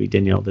week. It'll be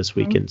Danielle this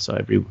weekend. So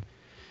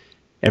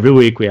every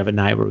week we have a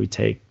night where we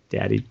take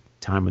daddy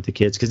time with the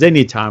kids because they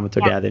need time with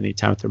their dad, they need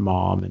time with their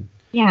mom, and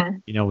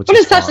but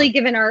especially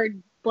given our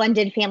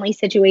blended family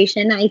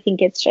situation, I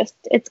think it's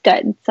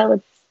good. So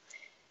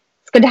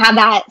it's good to have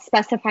that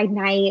specified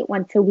night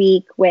once a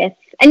week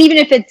and even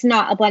if it's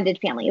not a blended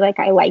family,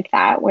 I like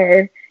that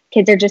where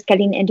kids are just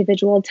getting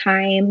individual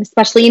time,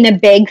 especially in a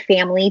big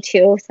family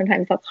too.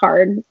 Sometimes that's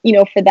hard,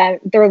 for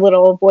their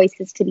little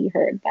voices to be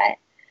heard, but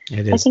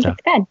I think it's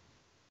good.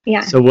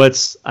 Yeah. So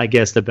what's, I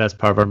guess, the best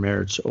part of our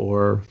marriage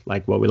or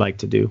what we like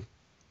to do?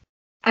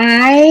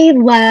 I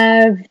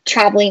love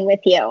traveling with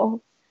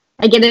you.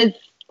 It is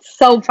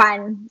so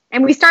fun.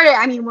 And we started,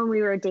 when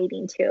we were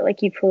dating too,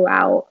 you flew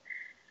out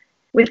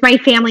with my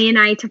family and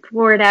I to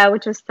Florida,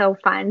 which was so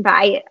fun. But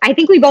I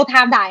think we both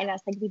have that in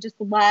us. Like we just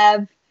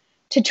love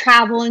to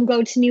travel and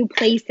go to new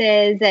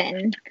places.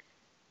 And,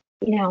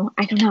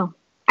 I don't know.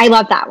 I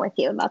love that with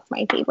you. That's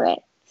my favorite.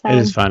 So. It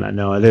is fun. I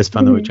know it is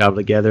fun that we travel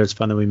together. It's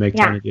fun that we make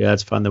time to do that.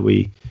 It's fun that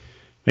we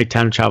make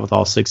time to travel with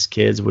all 6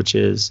 kids, which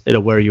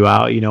it'll wear you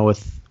out.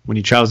 When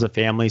you travel as a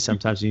family,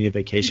 sometimes you need a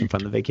vacation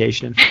from the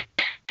vacation.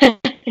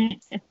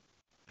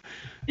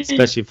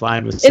 Especially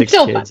flying with 6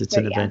 kids. Fun, it's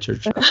an adventure.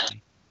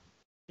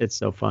 It's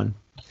so fun.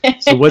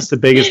 So what's the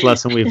biggest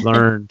lesson we've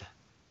learned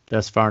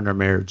thus far in our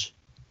marriage?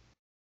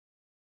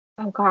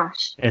 Oh,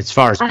 gosh. As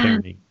far as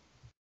parenting.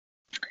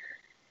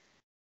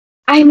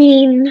 I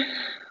mean,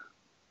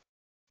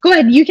 go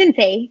ahead. You can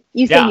say.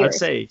 I'd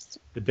say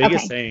the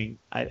biggest thing,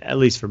 at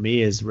least for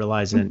me, is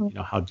realizing,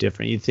 how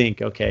different you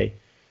think. Okay,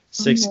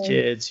 6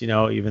 kids,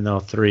 even though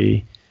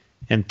 3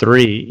 and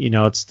 3,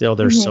 it's still,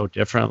 they're so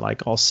different.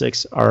 Like all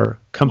 6 are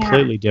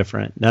completely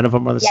different. None of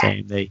them are the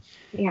same.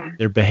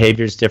 Their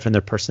behavior is different.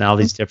 Their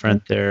personality is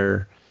different.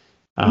 Their,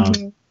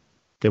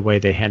 the way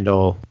they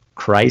handle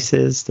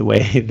crisis, the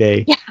way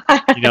they,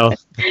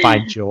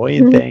 find joy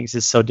in things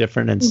is so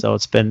different. And so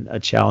it's been a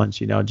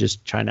challenge,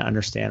 just trying to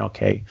understand,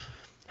 okay,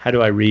 how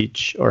do I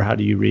reach, or how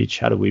do you reach?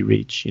 How do we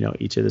reach,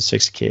 each of the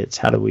 6 kids?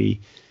 How do we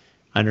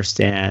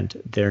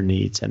understand their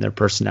needs and their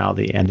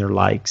personality and their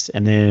likes,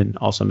 and then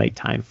also make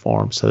time for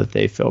them so that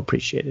they feel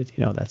appreciated?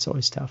 That's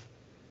always tough.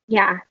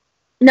 Yeah.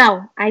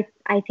 No, I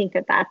think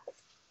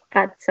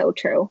that's so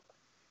true.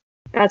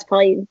 That's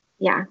probably,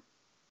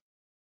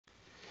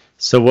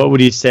 So what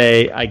would you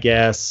say, I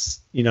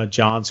guess,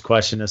 John's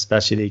question,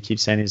 especially that he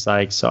keeps saying, he's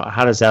like, so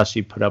how does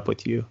Ashley put up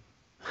with you?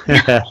 You're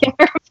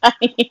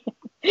funny.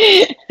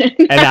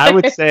 And I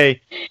would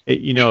say,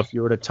 if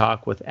you were to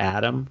talk with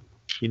Adam,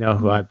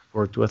 who I've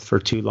worked with for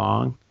too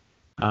long,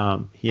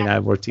 he and I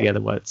have worked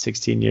together,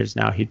 16 years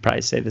now, he'd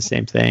probably say the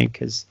same thing,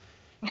 because,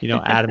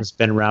 Adam's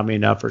been around me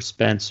enough, or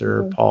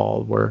Spencer, or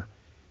Paul, where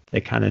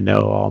they kind of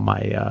know all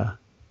my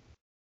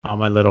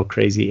little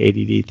crazy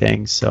ADD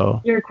things.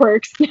 So your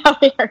quirks.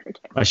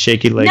 My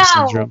shaky leg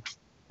syndrome.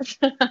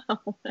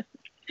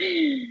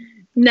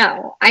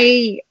 No,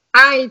 I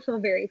feel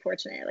very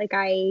fortunate. Like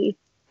I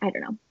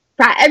don't know.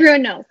 Brad,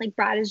 everyone knows, like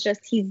Brad is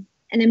he's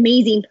an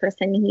amazing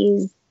person.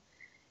 He's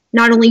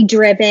not only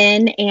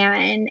driven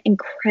and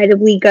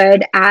incredibly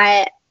good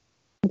at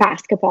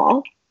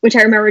basketball, which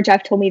I remember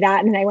Jeff told me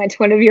that. And then I went to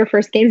one of your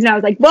first games and I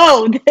was like,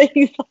 whoa,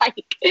 he's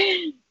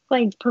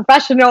like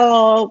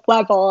professional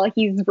level.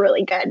 He's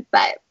really good.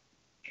 But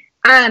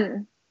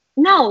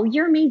no,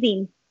 you're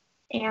amazing.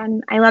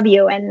 And I love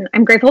you. And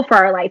I'm grateful for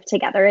our life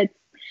together.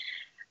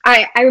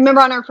 I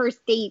remember on our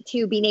first date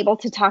too, being able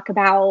to talk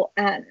about,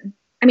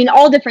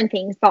 all different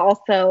things, but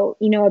also,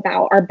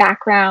 about our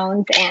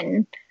backgrounds,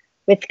 and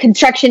with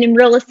construction and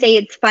real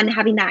estate, it's fun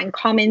having that in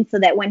common, so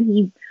that when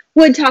he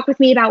would talk with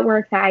me about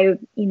work, that I,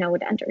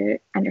 would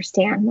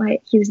understand what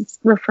he was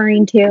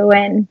referring to.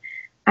 And,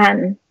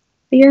 but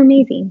you're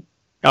amazing.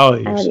 Oh, I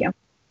love you.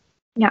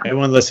 Yeah.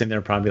 Everyone listening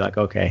there probably like,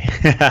 okay.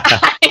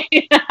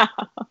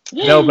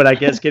 No, but I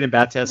guess getting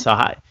back to that, so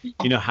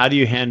how do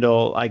you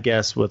handle, I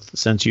guess,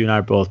 since you and I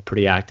are both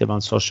pretty active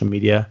on social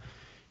media,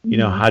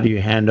 how do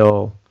you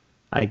handle,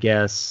 I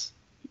guess,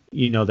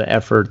 the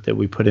effort that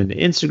we put into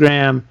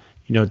Instagram,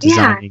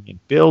 designing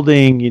and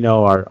building,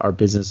 our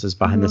businesses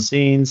behind the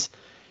scenes,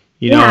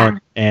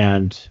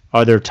 and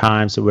are there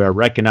times that we are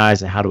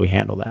recognized, and how do we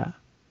handle that?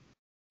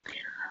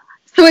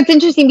 So it's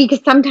interesting because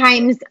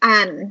sometimes,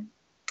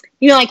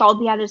 like I'll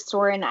be at a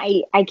store and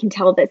I can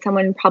tell that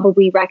someone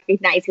probably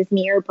recognizes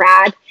me or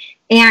Brad,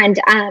 and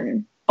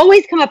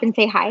always come up and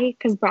say hi,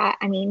 because Brad,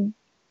 we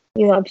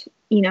love,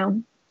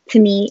 to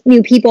meet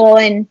new people,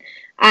 and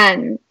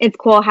it's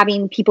cool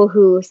having people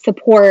who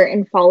support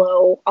and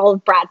follow all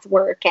of Brad's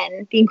work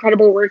and the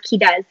incredible work he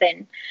does.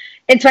 And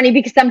it's funny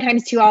because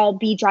sometimes too, I'll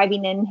be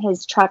driving in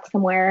his truck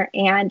somewhere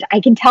and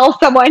I can tell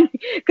someone,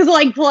 because they'll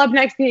like pull up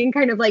next to me and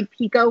kind of like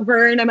peek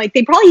over, and I'm like,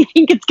 they probably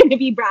think it's going to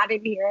be Brad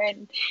in here,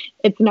 and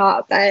it's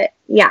not. But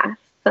yeah,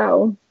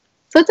 so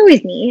it's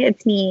always neat.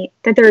 It's neat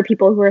that there are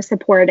people who are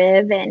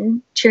supportive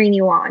and cheering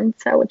you on.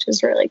 So, which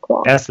is really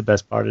cool. That's the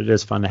best part. It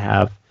is fun to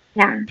have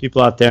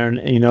people out there,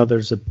 and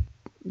there's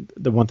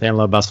the one thing I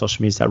love about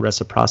social media is that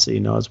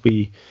reciprocity, as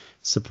we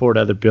support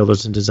other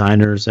builders and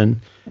designers and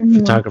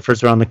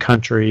photographers around the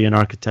country and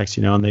architects,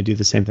 and they do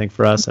the same thing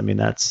for us.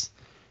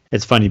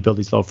 It's fun. You build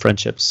these little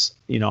friendships,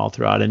 all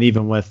throughout. And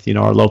even with,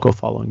 our local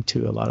following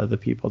too, a lot of the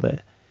people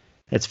that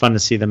it's fun to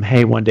see them.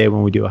 Hey, one day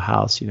when we do a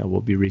house,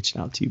 we'll be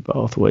reaching out to you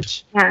both,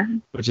 which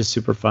is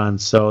super fun.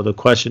 So the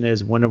question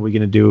is, when are we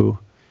going to do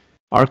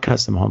our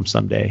custom home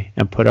someday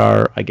and put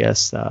our, I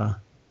guess,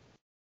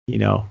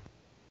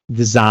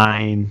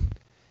 design,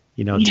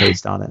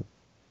 taste on it?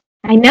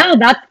 I know,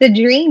 that's the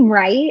dream,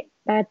 right?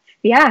 That's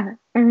Which I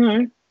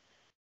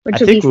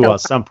think we will at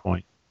some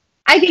point.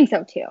 I think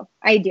so too.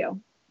 I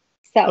do.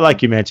 So,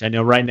 like you mentioned, I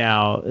know right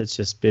now it's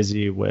just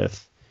busy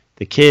with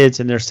the kids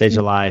and their stage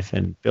of life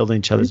and building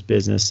each other's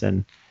business.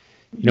 And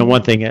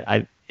one thing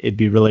it'd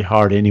be really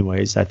hard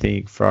anyways, I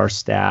think, for our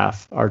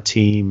staff, our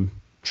team,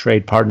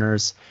 trade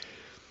partners,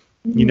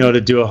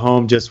 to do a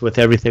home just with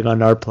everything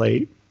on our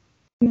plate.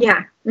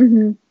 Yeah.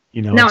 Mm-hmm.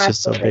 No, it's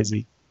just so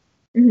busy.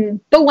 Mm-hmm.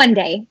 But one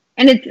day,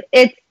 and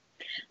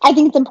I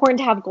think it's important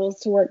to have goals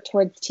to work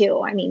towards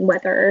too. I mean,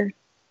 whether,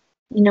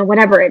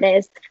 whatever it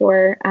is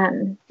for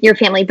your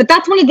family. But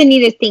that's one of the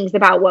neatest things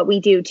about what we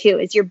do too,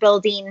 is you're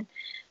building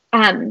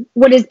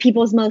what is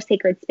people's most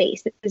sacred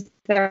space. Is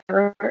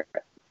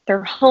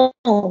their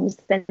homes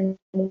and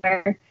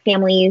where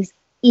families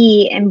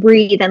eat and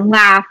breathe and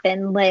laugh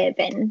and live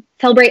and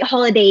celebrate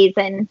holidays.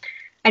 And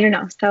I don't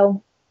know.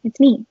 So it's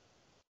neat.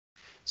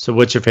 So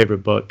what's your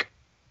favorite book?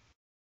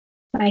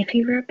 My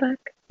favorite book?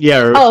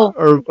 Yeah.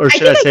 Or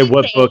should I say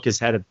what book has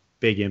had a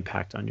big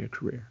impact on your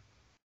career?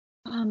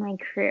 Oh, my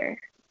career.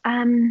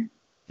 The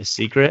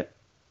Secret?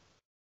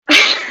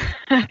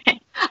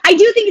 Okay. I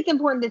do think it's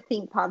important to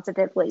think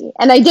positively.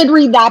 And I did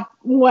read that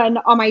one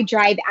on my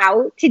drive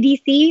out to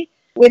DC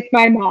with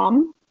my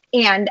mom.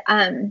 And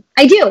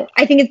I do.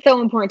 I think it's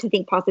so important to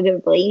think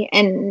positively.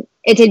 And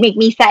it did make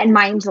me set in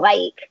mind,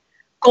 like,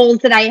 goals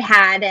that I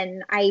had.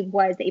 And I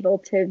was able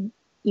to,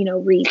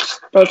 reach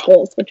those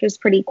goals, which was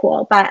pretty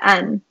cool. But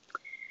I'm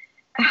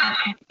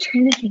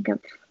trying to think of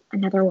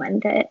another one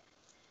that,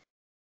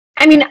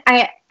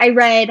 I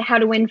read How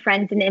to Win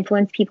Friends and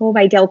Influence People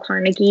by Dale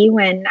Carnegie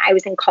when I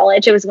was in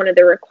college. It was one of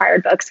the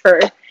required books for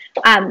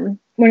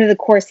one of the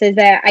courses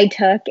that I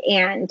took.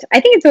 And I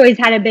think it's always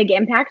had a big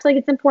impact. Like,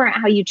 it's important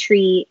how you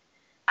treat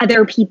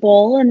other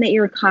people and that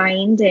you're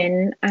kind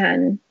and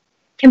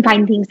can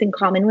find things in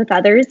common with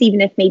others,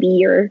 even if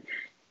maybe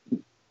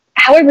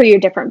however you're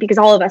different, because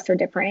all of us are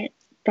different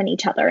than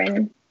each other.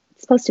 And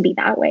it's supposed to be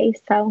that way.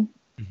 So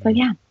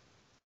yeah.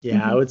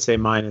 Yeah, I would say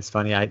mine is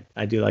funny.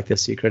 I do like The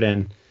Secret.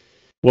 And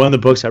one of the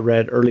books I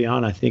read early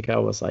on, I think I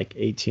was like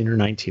 18 or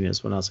 19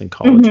 is when I was in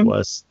college,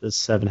 was The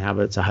 7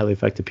 Habits of Highly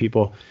Effective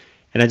People.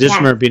 And I just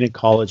remember being in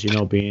college,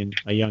 being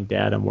a young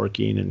dad and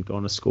working and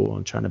going to school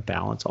and trying to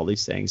balance all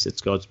these things.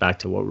 It goes back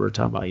to what we were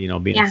talking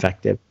about, being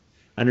effective,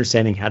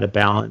 understanding how to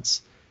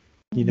balance,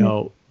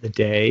 the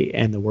day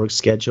and the work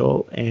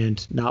schedule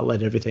and not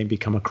let everything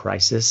become a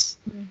crisis,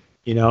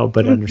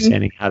 but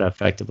understanding how to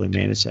effectively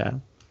manage that.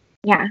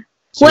 Yeah.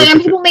 So and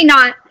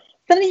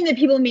something that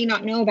people may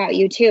not know about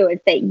you too is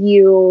that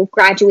you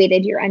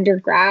graduated your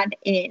undergrad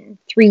in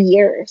 3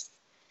 years.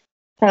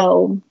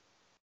 So,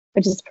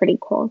 which is pretty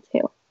cool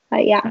too.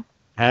 But yeah.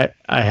 I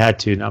had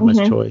to, not much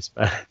choice,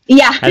 but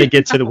yeah, had to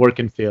get to the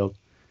working field.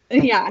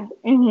 Yeah.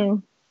 Mm-hmm.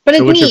 But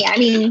so it's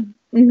neat.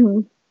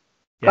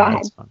 Yeah,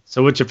 that's fun.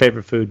 So what's your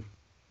favorite food?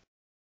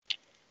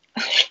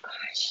 Oh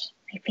gosh,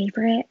 my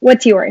favorite.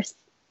 What's yours?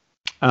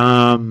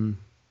 I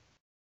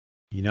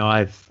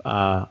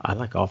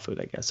like all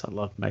food, I guess. I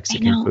love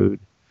Mexican food.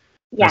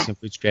 Yeah. Mexican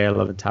food's great. I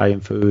love Italian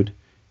food.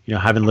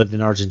 Having lived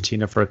in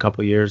Argentina for a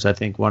couple of years, I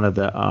think one of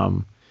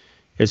the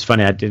it's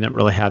funny, I didn't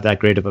really have that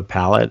great of a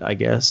palate, I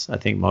guess. I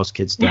think most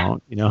kids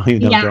don't, even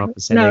though growing up in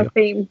San Diego.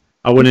 Same.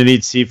 I wouldn't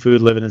eat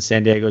seafood living in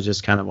San Diego,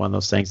 just kind of one of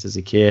those things as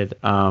a kid.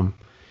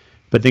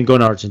 But then going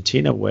to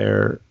Argentina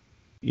where,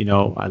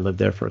 I lived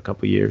there for a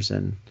couple of years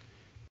and,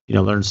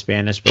 learned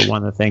Spanish. But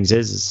one of the things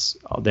is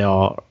they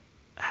all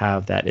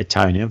have that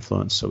Italian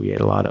influence. So we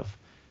ate a lot of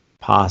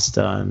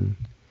pasta and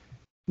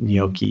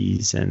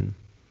gnocchis and,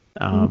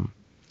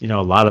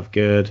 a lot of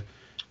good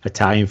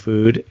Italian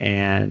food.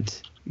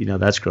 And,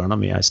 that's grown on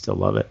me. I still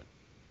love it.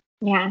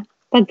 Yeah,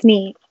 that's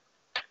neat.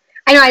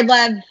 I know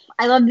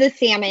I love the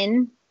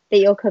salmon that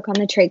you'll cook on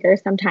the Traeger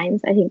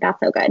sometimes. I think that's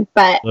so good.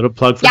 But little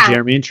plug for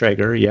Jeremy and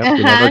Traeger. Yep,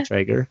 we love our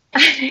Traeger.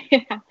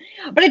 Yeah.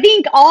 But I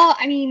think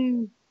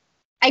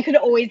I could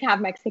always have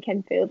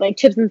Mexican food, like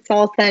chips and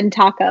salsa and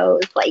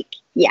tacos. Like,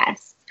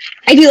 yes.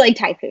 I do like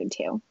Thai food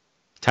too.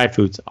 Thai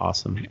food's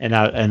awesome. And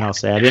I'll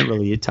say I didn't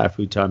really eat Thai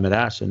food till I met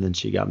Ash, and then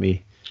she got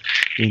me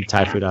eating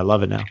Thai food. I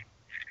love it now.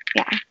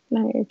 Yeah,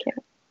 no, you're cute.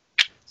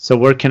 So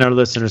where can our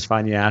listeners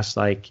find you, Ash?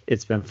 Like,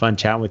 it's been fun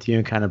chatting with you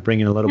and kind of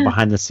bringing a little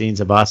behind the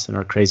scenes of us and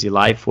our crazy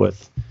life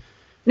with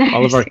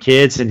all of our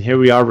kids. And here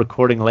we are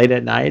recording late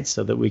at night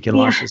so that we can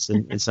launch this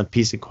in some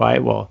peace and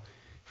quiet. Well,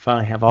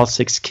 finally have all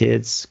 6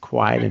 kids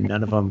quiet and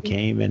none of them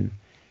came and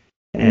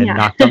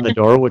knocked on the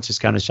door, which is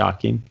kind of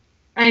shocking.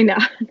 I know.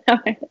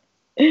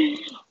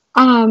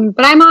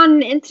 But I'm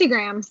on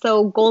Instagram.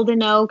 So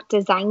Golden Oak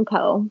Design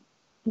Co.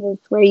 is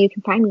where you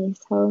can find me.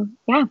 So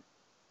yeah.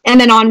 And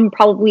then on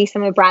probably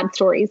some of Brad's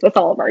stories with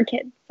all of our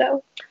kids.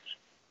 So,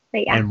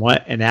 but yeah.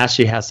 And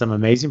Ashley has some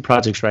amazing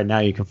projects right now.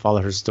 You can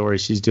follow her story.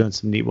 She's doing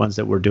some neat ones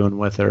that we're doing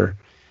with her.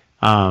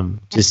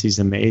 Just these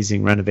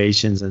amazing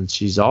renovations. And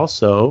she's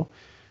also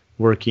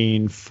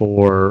working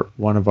for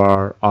one of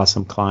our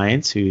awesome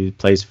clients who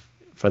plays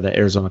for the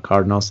Arizona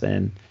Cardinals.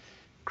 And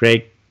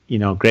great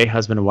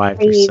husband and wife.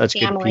 They're such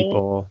family. Good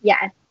people.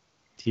 Yes.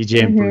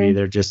 TJ and Bree,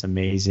 they're just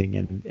amazing,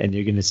 and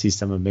you're going to see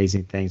some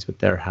amazing things with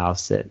their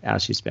house that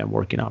Ashley's been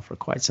working on for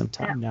quite some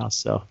time now.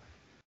 So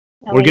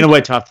we're going to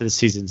wait till after the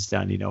season's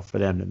done, for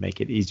them to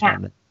make it easier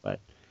on them. But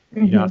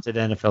after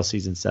the NFL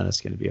season's done, it's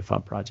going to be a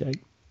fun project.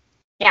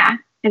 Yeah,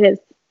 it is.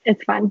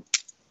 It's fun.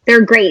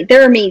 they're great.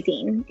 They're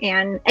amazing.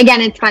 And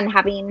again, it's fun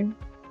having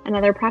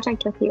another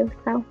project with you.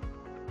 So,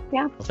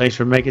 yeah. Well, thanks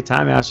for making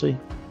time, Ashley.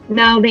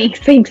 No,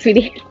 thanks,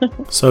 sweetie.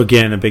 So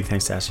again, a big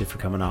thanks to Ashley for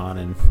coming on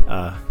and,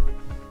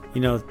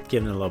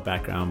 giving a little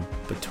background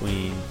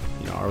between,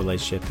 our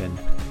relationship and,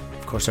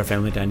 of course, our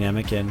family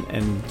dynamic.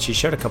 And she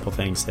shared a couple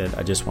things that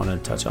I just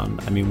wanted to touch on.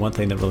 I mean, one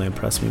thing that really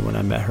impressed me when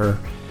I met her,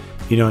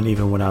 and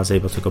even when I was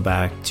able to go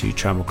back to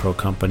Trammell Crow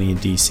Company in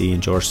DC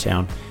and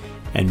Georgetown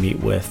and meet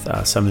with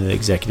some of the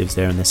executives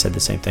there, and they said the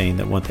same thing,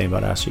 that one thing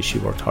about Ashley, she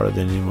worked harder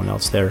than anyone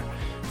else there.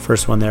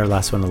 First one there,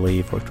 last one to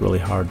leave, worked really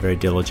hard, very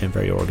diligent,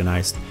 very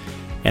organized,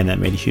 and that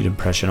made a huge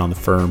impression on the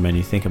firm. And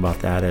you think about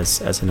that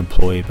as an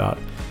employee, about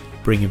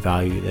bringing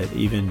value, that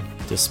even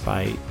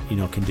despite,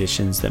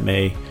 conditions that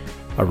may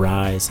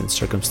arise and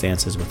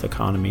circumstances with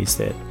economies,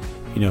 that,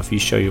 if you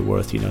show your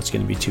worth, it's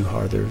going to be too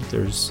hard.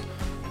 There's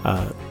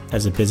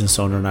as a business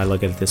owner, and I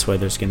look at it this way,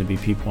 there's going to be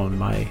people in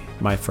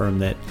my firm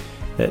that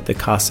the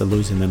cost of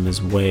losing them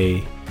is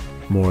way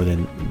more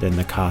than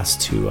the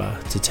cost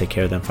to take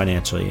care of them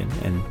financially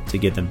and to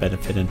give them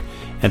benefit.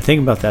 And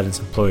think about that as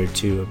an employer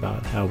too,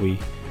 about how we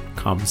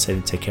compensate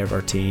and take care of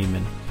our team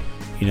and,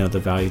 the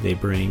value they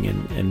bring.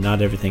 And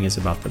not everything is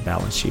about the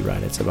balance sheet,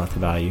 right? It's about the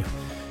value.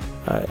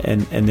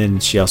 And then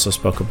she also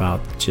spoke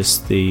about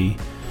just the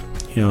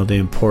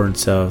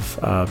importance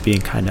of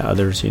being kind to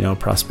others,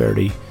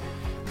 prosperity,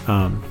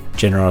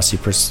 generosity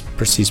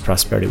precedes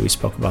prosperity. We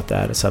spoke about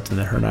that as something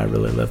that her and I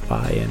really live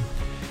by. And,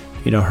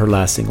 her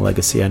lasting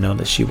legacy, I know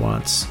that she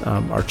wants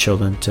our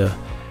children to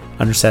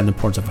understand the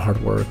importance of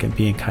hard work and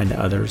being kind to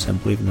others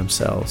and believe in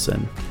themselves.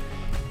 And,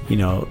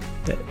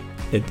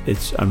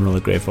 I'm really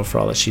grateful for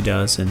all that she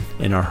does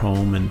in our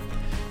home and,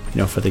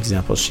 for the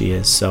example she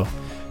is. So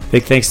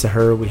big thanks to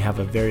her. We have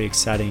a very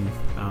exciting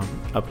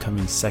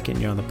upcoming second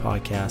year on the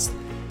podcast.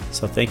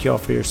 So thank you all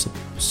for your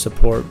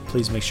support.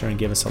 Please make sure and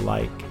give us a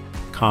like,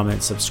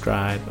 comment,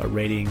 subscribe. A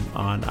rating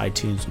on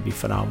iTunes would be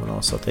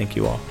phenomenal. So thank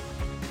you all.